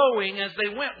 lowing as they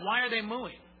went. Why are they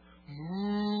mooing?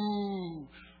 Moo,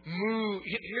 moo.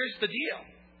 Here's the deal.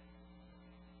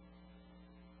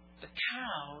 The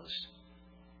cows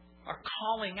are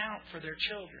calling out for their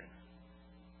children,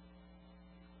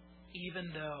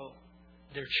 even though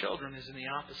their children is in the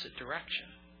opposite direction.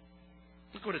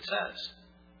 Look what it says.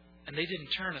 And they didn't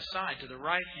turn aside to the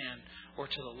right hand or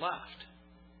to the left.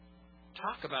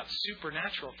 Talk about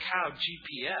supernatural cow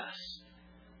GPS.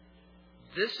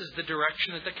 This is the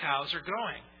direction that the cows are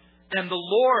going. And the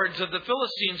lords of the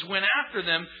Philistines went after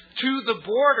them to the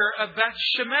border of Beth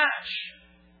Shemesh.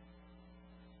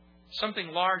 Something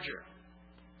larger,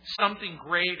 something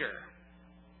greater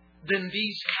than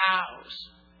these cows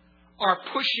are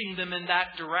pushing them in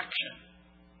that direction.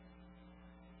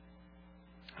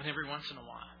 And every once in a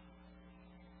while,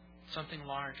 something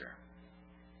larger,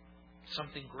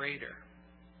 something greater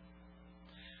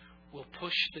will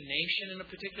push the nation in a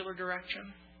particular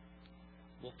direction,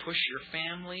 will push your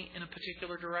family in a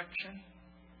particular direction,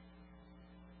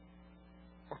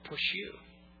 or push you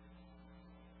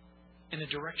in a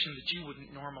direction that you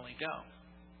wouldn't normally go.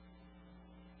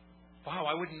 Wow,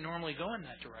 I wouldn't normally go in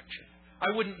that direction. I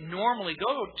wouldn't normally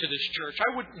go to this church.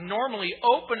 I wouldn't normally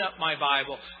open up my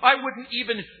Bible. I wouldn't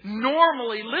even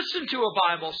normally listen to a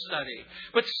Bible study.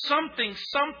 But something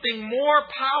more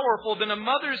powerful than a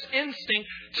mother's instinct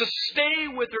to stay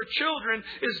with her children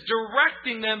is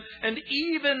directing them. And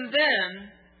even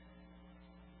then,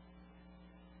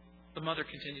 the mother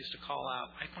continues to call out.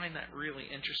 I find that really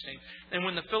interesting. And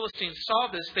when the Philistines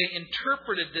saw this, they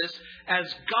interpreted this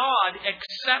as God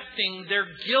accepting their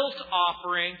guilt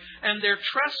offering and their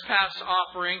trespass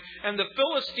offering. And the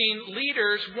Philistine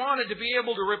leaders wanted to be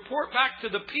able to report back to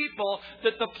the people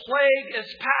that the plague is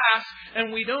past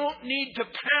and we don't need to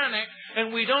panic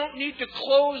and we don't need to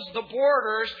close the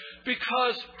borders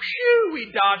because, phew,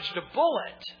 we dodged a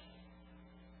bullet.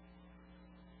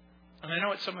 And I know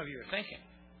what some of you are thinking.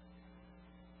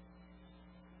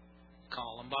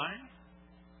 Columbine,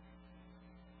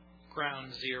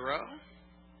 Ground Zero,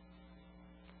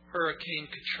 Hurricane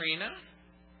Katrina,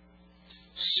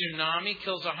 tsunami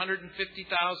kills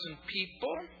 150,000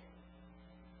 people,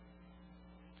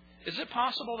 Is it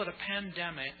possible that a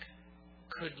pandemic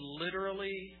could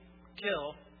literally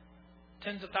kill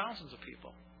tens of thousands of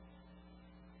people?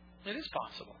 It is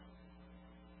possible.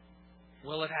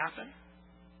 Will it happen?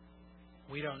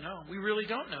 We don't know. We really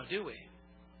don't know, do we?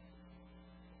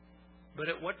 But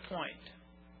at what point?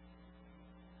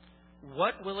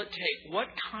 What will it take? What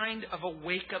kind of a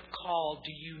wake-up call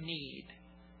do you need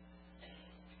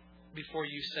before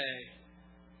you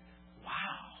say,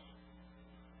 wow,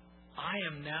 I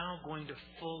am now going to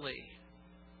fully,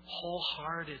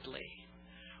 wholeheartedly,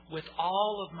 with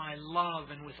all of my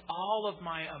love and with all of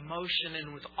my emotion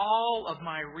and with all of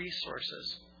my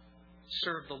resources,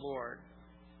 serve the Lord.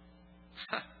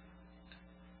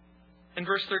 In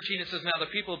verse 13 it says, now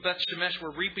the people of Beth Shemesh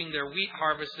were reaping their wheat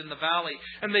harvest in the valley,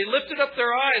 and they lifted up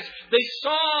their eyes. They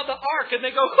saw the ark, and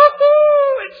they go,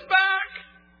 hoo-hoo, it's back.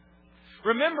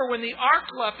 Remember, when the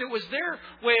ark left, it was their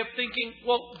way of thinking,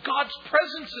 well, God's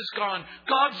presence is gone.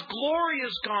 God's glory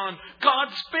is gone.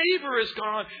 God's favor is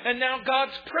gone. And now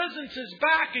God's presence is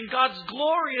back, and God's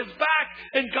glory is back,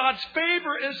 and God's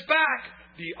favor is back.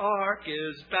 The ark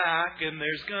is back, and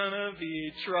there's going to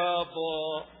be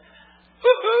trouble.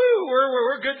 Woohoo!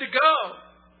 We're good to go.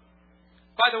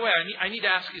 By the way, I need to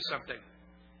ask you something.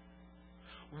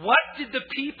 What did the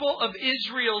people of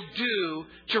Israel do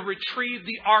to retrieve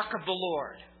the ark of the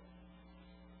Lord?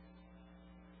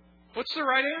 What's the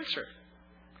right answer?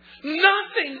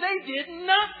 Nothing. They did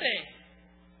nothing.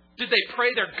 Did they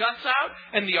pray their guts out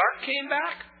and the ark came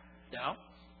back? No.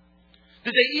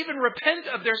 Did they even repent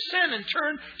of their sin and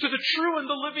turn to the true and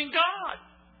the living God?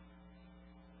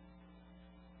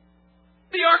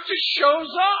 The ark just shows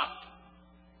up.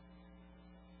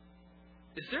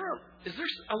 Is there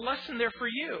a lesson there for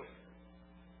you?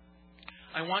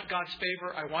 I want God's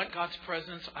favor. I want God's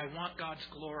presence. I want God's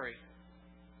glory.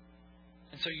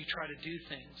 And so you try to do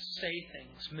things, say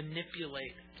things,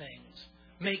 manipulate things,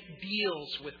 make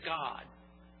deals with God.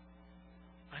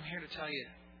 I'm here to tell you,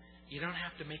 you don't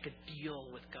have to make a deal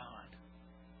with God.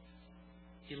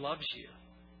 He loves you.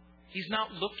 He's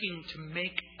not looking to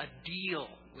make a deal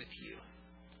with you.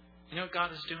 You know what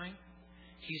God is doing?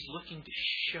 He's looking to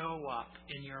show up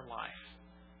in your life.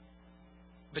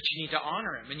 But you need to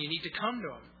honor Him and you need to come to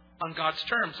Him on God's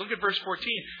terms. Look at verse 14.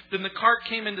 Then the cart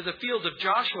came into the field of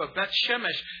Joshua, Beth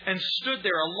Shemesh, and stood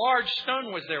there. A large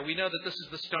stone was there. We know that this is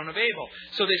the stone of Abel.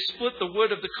 So they split the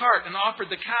wood of the cart and offered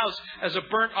the cows as a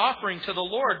burnt offering to the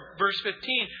Lord. Verse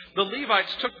 15. The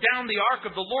Levites took down the ark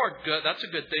of the Lord. Good, that's a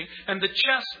good thing. And the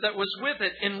chest that was with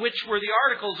it, in which were the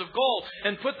articles of gold,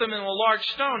 and put them in a large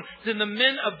stone. Then the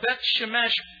men of Beth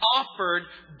Shemesh offered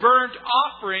burnt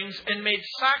offerings and made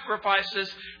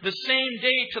sacrifices the same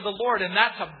day to the Lord. And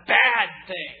that's a bad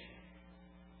thing.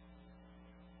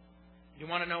 You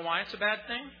want to know why it's a bad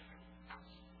thing?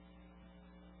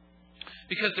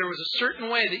 Because there was a certain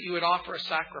way that you would offer a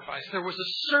sacrifice. There was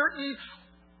a certain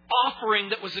offering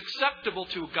that was acceptable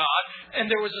to God, and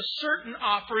there was a certain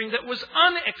offering that was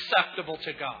unacceptable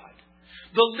to God.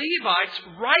 The Levites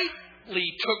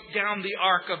rightly took down the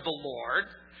ark of the Lord.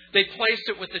 They placed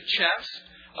it with the chest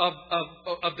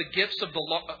of the gifts of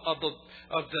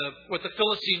what the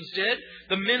Philistines did.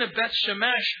 The men of Beth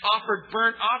Shemesh offered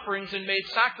burnt offerings and made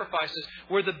sacrifices.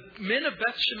 Were the men of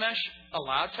Beth Shemesh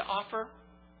allowed to offer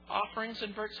offerings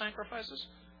and burnt sacrifices?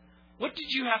 What did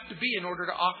you have to be in order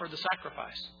to offer the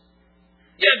sacrifice?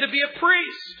 You had to be a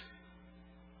priest.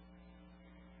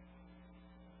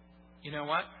 You know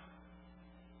what?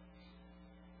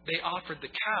 They offered the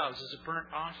cows as a burnt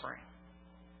offering.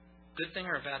 Good thing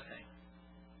or a bad thing?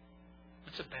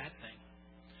 It's a bad thing.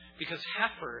 Because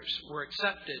heifers were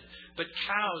accepted, but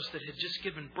cows that had just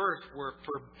given birth were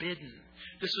forbidden.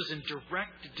 This was in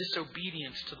direct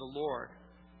disobedience to the Lord.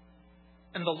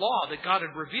 And the law that God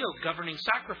had revealed governing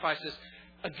sacrifices,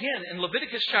 again, in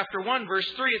Leviticus chapter 1, verse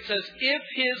 3, it says, if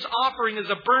his offering is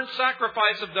a burnt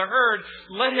sacrifice of the herd,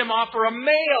 let him offer a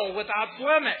male without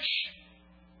blemish.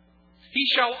 He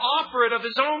shall offer it of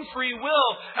his own free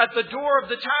will at the door of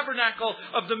the tabernacle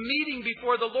of the meeting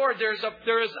before the Lord. There is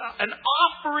an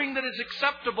offering that is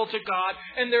acceptable to God,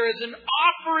 and there is an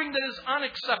offering that is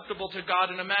unacceptable to God.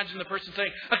 And imagine the person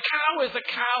saying, a cow is a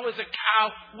cow is a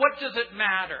cow. What does it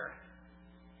matter?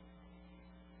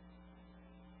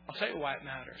 I'll tell you why it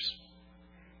matters.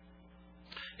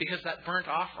 Because that burnt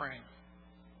offering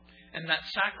and that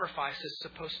sacrifice is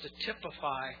supposed to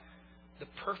typify the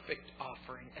perfect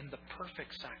offering and the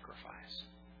perfect sacrifice.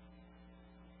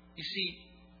 You see,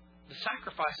 the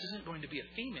sacrifice isn't going to be a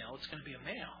female, it's going to be a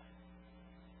male.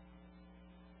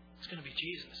 It's going to be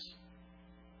Jesus.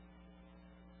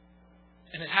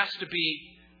 And it has to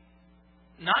be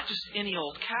not just any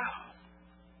old cow,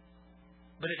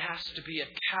 But it has to be a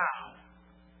cow.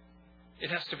 It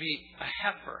has to be a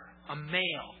heifer, a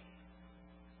male,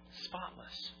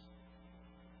 spotless,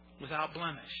 without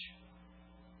blemish.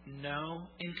 No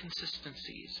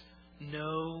inconsistencies,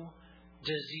 no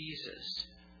diseases,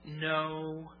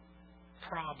 no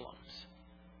problems.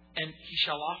 And he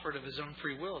shall offer it of his own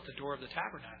free will at the door of the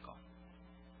tabernacle.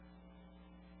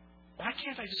 Why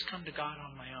can't I just come to God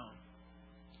on my own?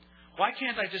 Why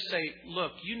can't I just say,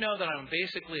 look, you know that I'm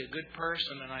basically a good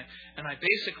person and I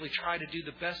basically try to do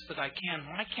the best that I can.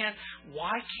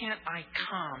 Why can't I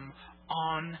come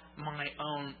on my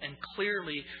own? And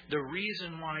clearly the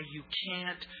reason why you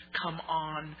can't come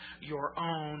on your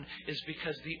own is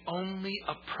because the only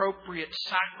appropriate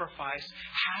sacrifice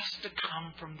has to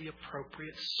come from the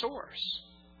appropriate source.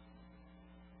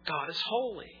 God is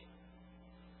holy.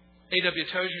 A.W.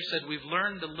 Tozer said, we've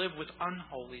learned to live with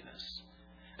unholiness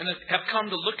and have come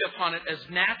to look upon it as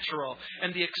natural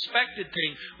and the expected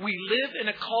thing. We live in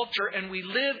a culture and we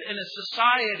live in a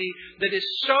society that is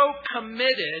so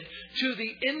committed to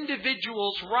the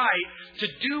individual's right to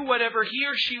do whatever he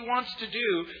or she wants to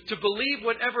do, to believe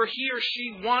whatever he or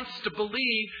she wants to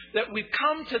believe, that we've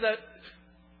come to that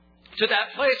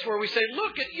place where we say,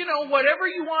 look, whatever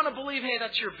you want to believe, hey,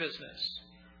 that's your business.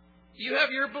 You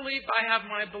have your belief, I have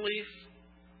my belief.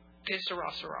 Que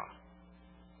sera, sera.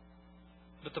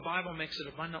 But the Bible makes it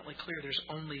abundantly clear there's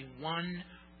only one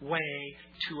way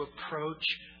to approach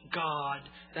God.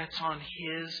 That's on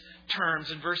His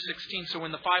terms. In verse 16, so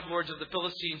when the 5 lords of the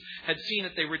Philistines had seen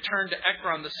it, they returned to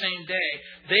Ekron the same day.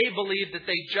 They believed that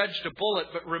they judged a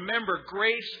bullet. But remember,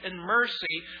 grace and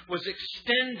mercy was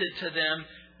extended to them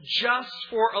just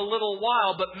for a little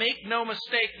while. But make no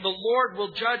mistake, the Lord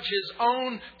will judge His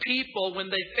own people when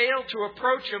they fail to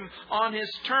approach Him on His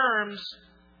terms.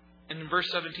 And in verse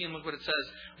 17, look what it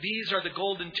says. These are the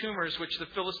golden tumors which the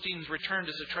Philistines returned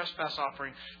as a trespass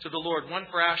offering to the Lord. One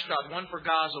for Ashdod, one for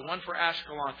Gaza, one for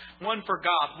Ashkelon, one for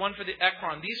Gath, one for the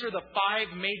Ekron. These are the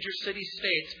 5 major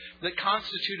city-states that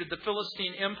constituted the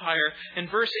Philistine Empire. In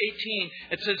verse 18,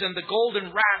 it says, and the golden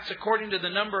rats, according to the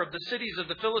number of the cities of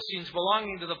the Philistines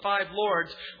belonging to the 5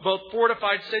 lords, both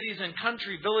fortified cities and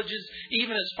country villages,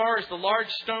 even as far as the large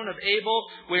stone of Abel,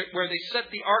 where they set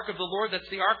the ark of the Lord, that's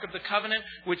the ark of the covenant,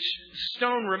 which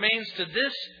stone remains to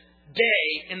this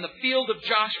day in the field of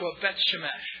Joshua, Beth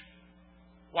Shemesh.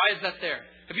 Why is that there?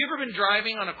 Have you ever been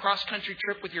driving on a cross-country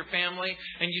trip with your family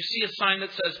and you see a sign that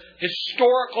says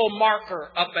historical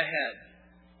marker up ahead?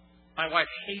 My wife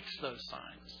hates those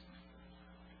signs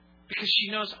because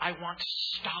she knows I want to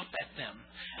stop at them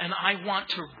and I want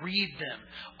to read them.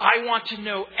 I want to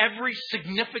know every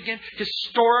significant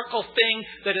historical thing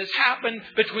that has happened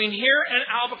between here and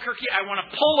Albuquerque. I want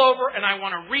to pull over and I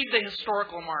want to read the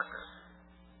historical marker.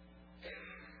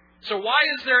 So why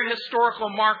is there a historical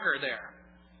marker there?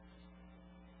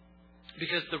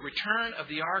 Because the return of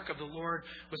the ark of the Lord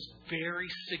was very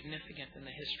significant in the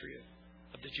history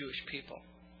of the Jewish people.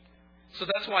 So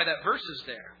that's why that verse is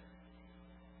there.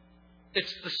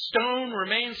 It's the stone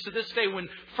remains to this day. When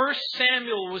 1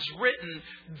 Samuel was written,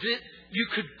 you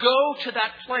could go to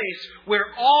that place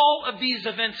where all of these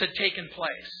events had taken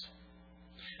place.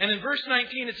 And in verse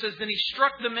 19 it says, then he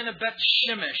struck the men of Beth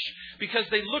Shemesh because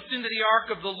they looked into the ark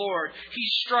of the Lord. He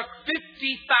struck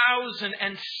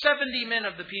 50,070 men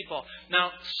of the people.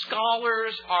 Now,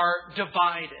 scholars are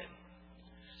divided.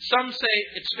 Some say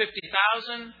it's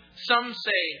 50,000. Some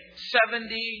say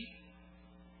 70.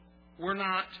 We're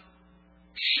not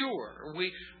sure.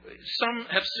 Some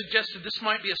have suggested this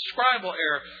might be a scribal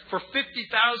error. For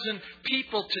 50,000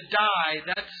 people to die,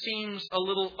 that seems a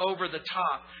little over the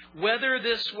top. Whether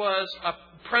this was a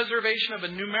preservation of a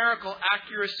numerical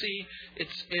accuracy,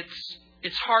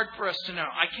 it's hard for us to know.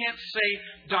 I can't say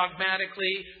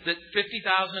dogmatically that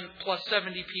 50,000 plus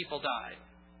 70 people died.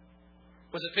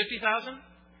 Was it 50,000?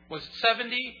 Was it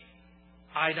 70?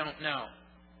 I don't know.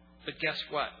 But guess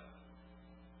what?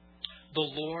 The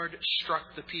Lord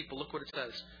struck the people. Look what it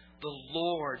says. The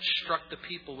Lord struck the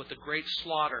people with a great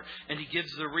slaughter. And He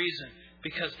gives the reason.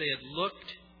 Because they had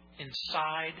looked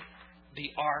inside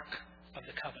the ark of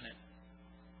the covenant.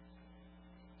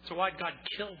 So why did God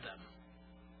kill them?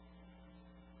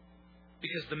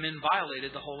 Because the men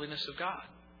violated the holiness of God.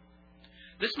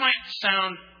 This might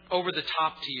sound over the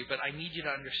top to you, but I need you to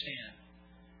understand.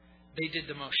 They did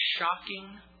the most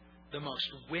shocking, the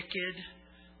most wicked,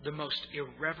 the most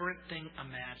irreverent thing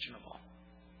imaginable.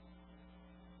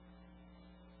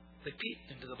 They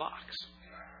peeked into the box.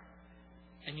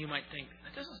 And you might think,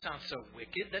 that doesn't sound so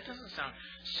wicked. That doesn't sound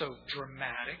so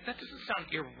dramatic. That doesn't sound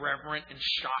irreverent and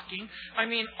shocking. I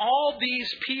mean, all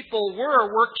these people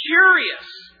were curious.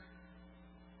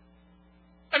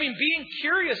 I mean, being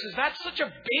curious, is that such a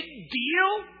big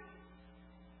deal?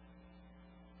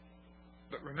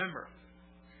 But remember,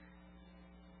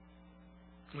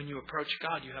 when you approach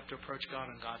God, you have to approach God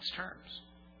on God's terms.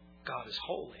 God is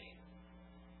holy.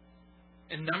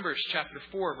 In Numbers chapter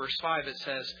 4, verse 5, it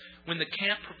says, "When the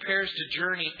camp prepares to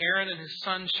journey, Aaron and his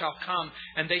sons shall come,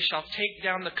 and they shall take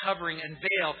down the covering and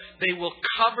veil. They will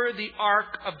cover the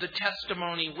ark of the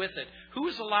testimony with it." Who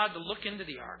is allowed to look into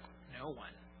the ark? No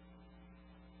one.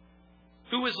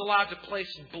 Who is allowed to place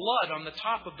blood on the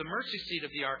top of the mercy seat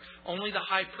of the ark? Only the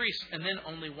high priest, and then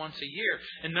only once a year.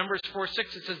 In Numbers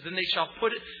 4:6 it says, "Then they shall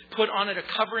put on it a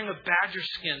covering of badger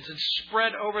skins, and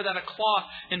spread over that a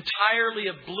cloth entirely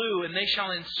of blue, and they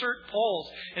shall insert poles."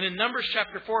 And in Numbers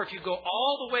chapter 4, if you go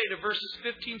all the way to verses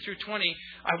 15 through 20,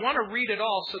 I want to read it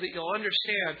all so that you'll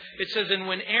understand. It says, "And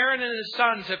when Aaron and his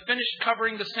sons have finished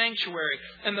covering the sanctuary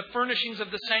and the furnishings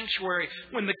of the sanctuary,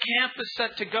 when the camp is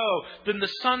set to go, then the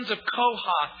sons of Kohath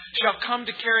shall come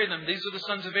to carry them." These are the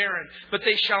sons of Aaron. "But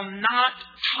they shall not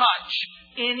touch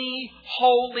any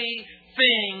holy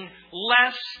thing,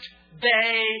 lest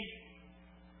they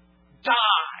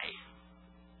die."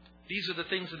 These are the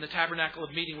things in the tabernacle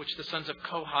of meeting which the sons of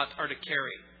Kohath are to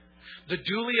carry. "The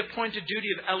duly appointed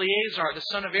duty of Eleazar, the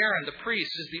son of Aaron, the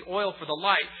priest, is the oil for the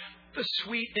light, the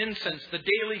sweet incense, the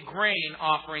daily grain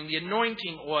offering, the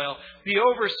anointing oil, the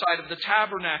oversight of the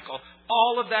tabernacle.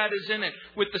 All of that is in it,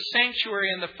 with the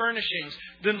sanctuary and the furnishings.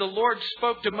 Then the Lord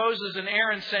spoke to Moses and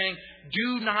Aaron, saying,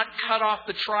 'Do not cut off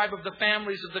the tribe of the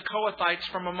families of the Kohathites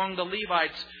from among the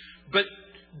Levites, but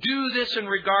do this in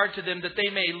regard to them, that they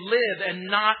may live and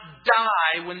not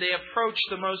die when they approach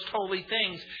the most holy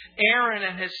things. Aaron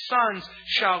and his sons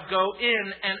shall go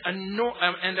in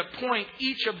and appoint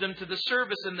each of them to the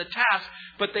service and the task,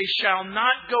 but they shall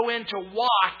not go in to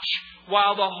watch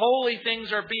while the holy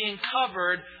things are being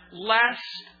covered,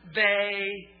 lest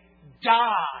they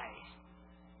die.'"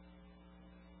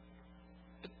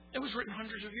 But it was written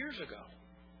hundreds of years ago.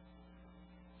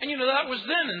 And that was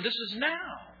then, and this is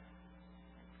now.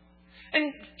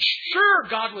 And sure,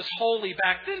 God was holy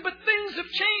back then, but things have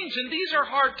changed, and these are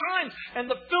hard times.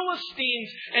 And the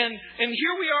Philistines, and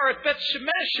here we are at Beth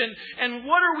Shemesh, and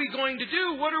what are we going to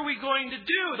do? What are we going to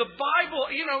do? The Bible,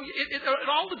 it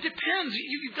all depends.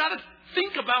 You've got to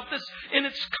think about this in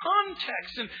its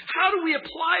context, and how do we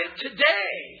apply it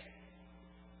today?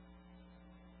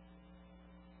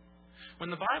 When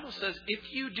the Bible says,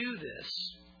 if you do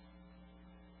this,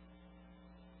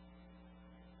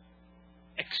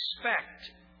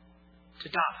 expect to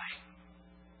die.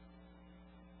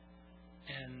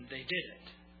 And they did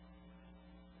it.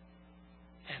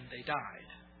 And they died.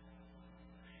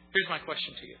 Here's my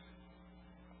question to you.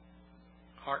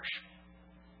 Harsh.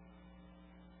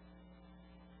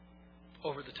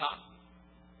 Over the top.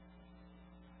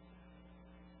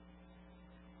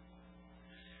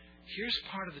 Here's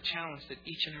part of the challenge that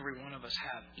each and every one of us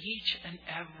have. Each and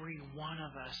every one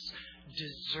of us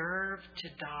deserve to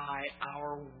die.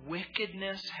 Our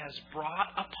wickedness has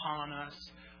brought upon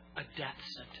us a death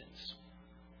sentence.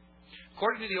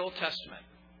 According to the Old Testament,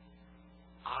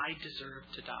 I deserve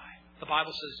to die. The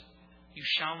Bible says, "You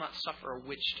shall not suffer a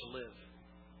witch to live."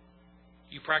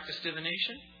 You practice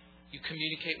divination? You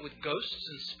communicate with ghosts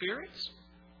and spirits?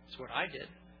 That's what I did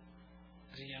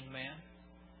as a young man.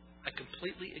 I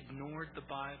completely ignored the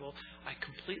Bible. I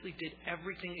completely did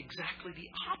everything exactly the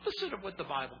opposite of what the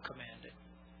Bible commanded.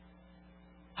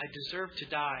 I deserved to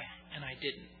die, and I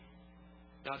didn't.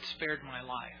 God spared my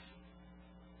life.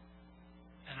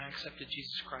 And I accepted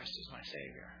Jesus Christ as my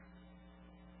Savior.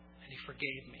 And He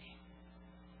forgave me.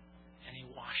 And He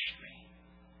washed me.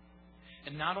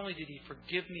 And not only did He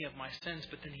forgive me of my sins,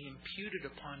 but then He imputed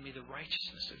upon me the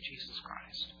righteousness of Jesus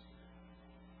Christ.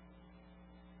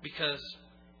 Because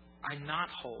I'm not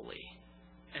holy,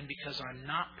 and because I'm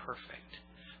not perfect.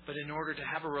 But in order to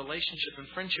have a relationship and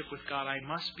friendship with God, I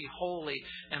must be holy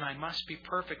and I must be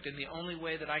perfect. And the only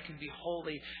way that I can be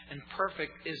holy and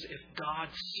perfect is if God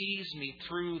sees me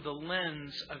through the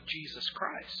lens of Jesus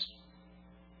Christ.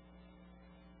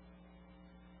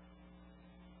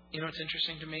 You know what's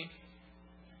interesting to me?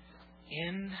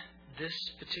 In this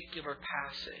particular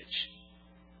passage,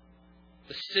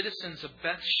 the citizens of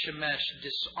Beth Shemesh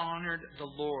dishonored the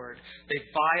Lord. They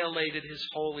violated His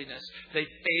holiness. They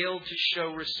failed to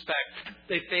show respect.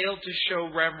 They failed to show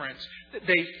reverence.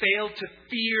 They failed to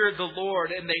fear the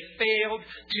Lord, and they failed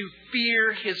to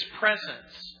fear His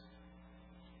presence.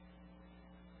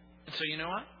 And so you know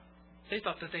what? They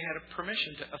thought that they had a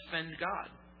permission to offend God.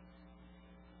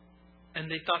 And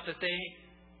they thought that they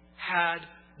had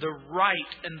the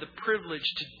right and the privilege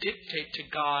to dictate to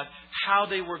God how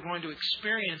they were going to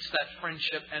experience that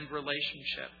friendship and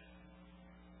relationship.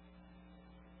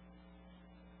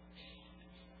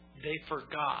 They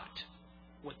forgot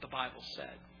what the Bible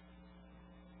said.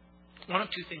 One of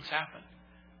two things happened.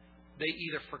 They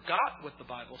either forgot what the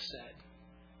Bible said,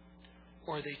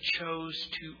 or they chose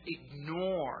to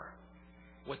ignore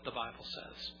what the Bible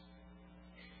says.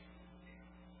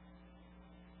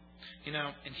 You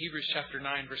know, in Hebrews chapter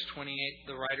 9, verse 28,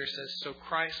 the writer says, "So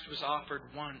Christ was offered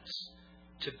once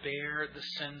to bear the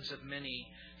sins of many.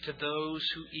 To those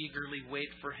who eagerly wait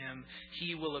for Him,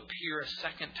 He will appear a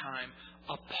second time,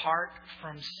 apart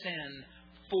from sin,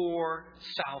 for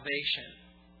salvation."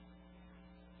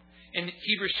 In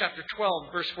Hebrews chapter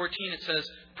 12, verse 14, it says,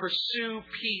 "Pursue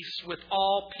peace with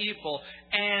all people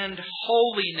and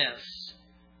holiness,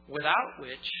 without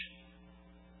which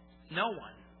no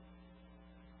one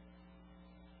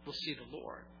will see the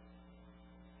Lord."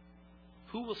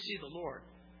 Who will see the Lord?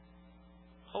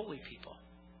 Holy people.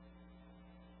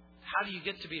 How do you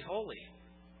get to be holy?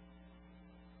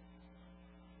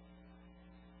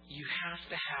 You have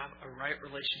to have a right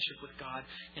relationship with God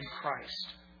in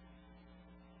Christ.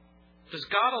 Does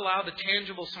God allow the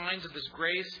tangible signs of His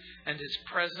grace and His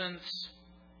presence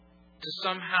to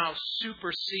somehow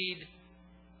supersede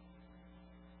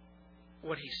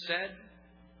what He said?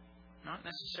 Not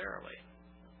necessarily.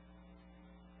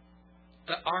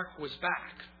 The ark was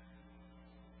back.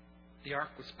 The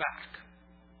ark was back.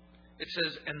 It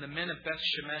says, "And the men of Beth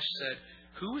Shemesh said,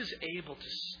 'Who is able to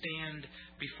stand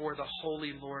before the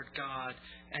holy Lord God?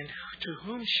 And to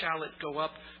whom shall it go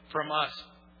up from us?'"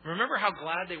 Remember how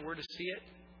glad they were to see it?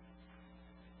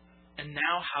 And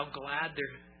now how glad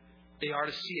they are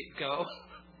to see it go?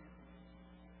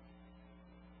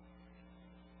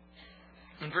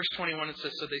 In verse 21 it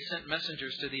says, "So they sent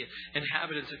messengers to the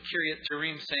inhabitants of Kiriath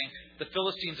Jearim, saying, 'The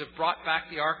Philistines have brought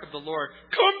back the ark of the Lord.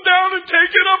 Come down and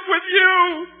take it up with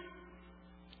you.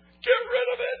 Get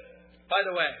rid of it.'" By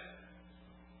the way,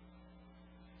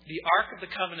 the Ark of the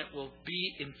Covenant will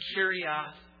be in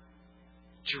Kiriath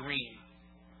Jearim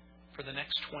for the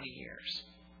next 20 years.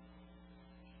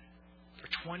 For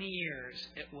 20 years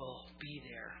it will be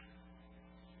there.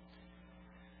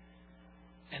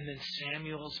 And then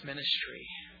Samuel's ministry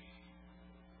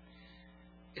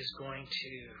is going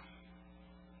to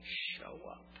show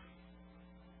up.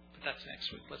 But that's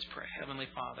next week. Let's pray. Heavenly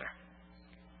Father,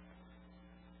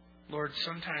 Lord,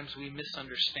 sometimes we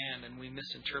misunderstand and we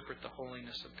misinterpret the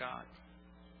holiness of God.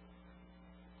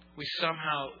 We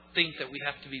somehow think that we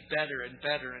have to be better and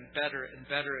better and better and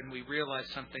better, and we realize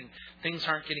something. Things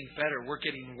aren't getting better. We're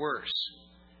getting worse.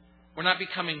 We're not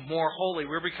becoming more holy.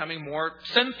 We're becoming more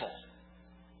sinful.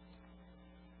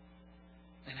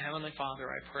 And Heavenly Father,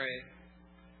 I pray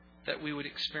that we would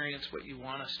experience what you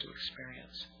want us to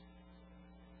experience.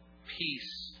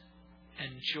 Peace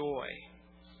and joy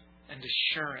and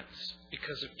assurance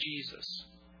because of Jesus.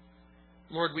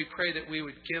 Lord, we pray that we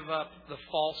would give up the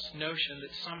false notion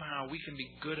that somehow we can be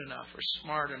good enough or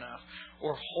smart enough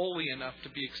or holy enough to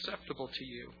be acceptable to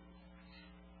you.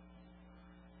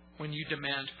 When you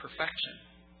demand perfection,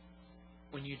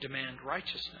 when you demand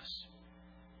righteousness,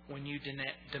 when you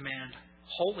demand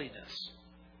holiness.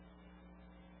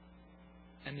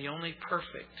 And the only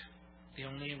perfect, the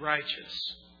only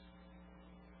righteous,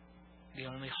 the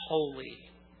only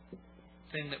holy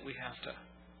thing that we have to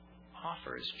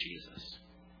offer is Jesus.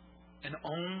 And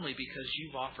only because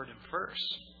you've offered Him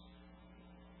first.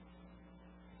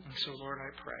 And so, Lord, I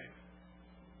pray.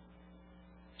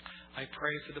 I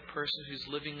pray for the person who's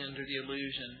living under the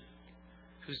illusion,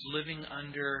 who's living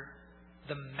under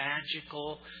the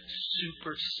magical,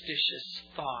 superstitious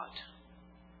thought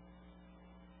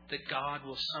that God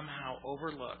will somehow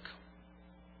overlook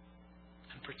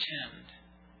and pretend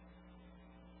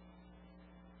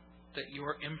that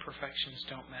your imperfections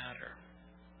don't matter.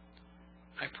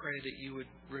 I pray that you would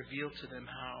reveal to them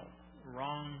how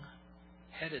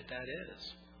wrong-headed that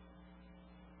is.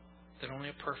 That only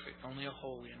a perfect, only a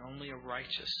holy, and only a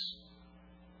righteous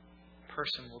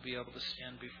person will be able to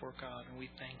stand before God. And we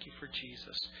thank you for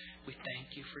Jesus. We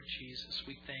thank you for Jesus.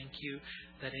 We thank you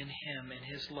that in Him, in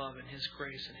His love, in His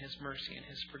grace, in His mercy, and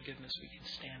His forgiveness, we can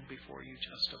stand before you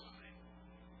justified.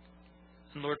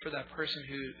 And Lord, for that person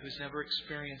who's never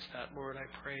experienced that, Lord, I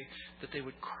pray that they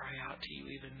would cry out to you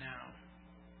even now.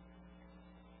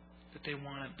 That they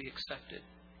want to be accepted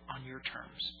on your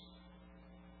terms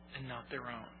and not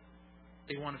their own.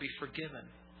 They want to be forgiven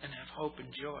and have hope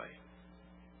and joy.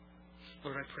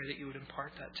 Lord, I pray that you would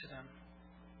impart that to them.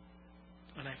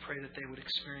 And I pray that they would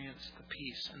experience the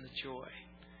peace and the joy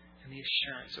and the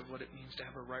assurance of what it means to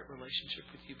have a right relationship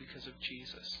with you because of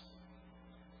Jesus.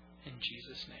 In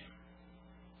Jesus' name,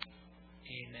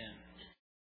 amen.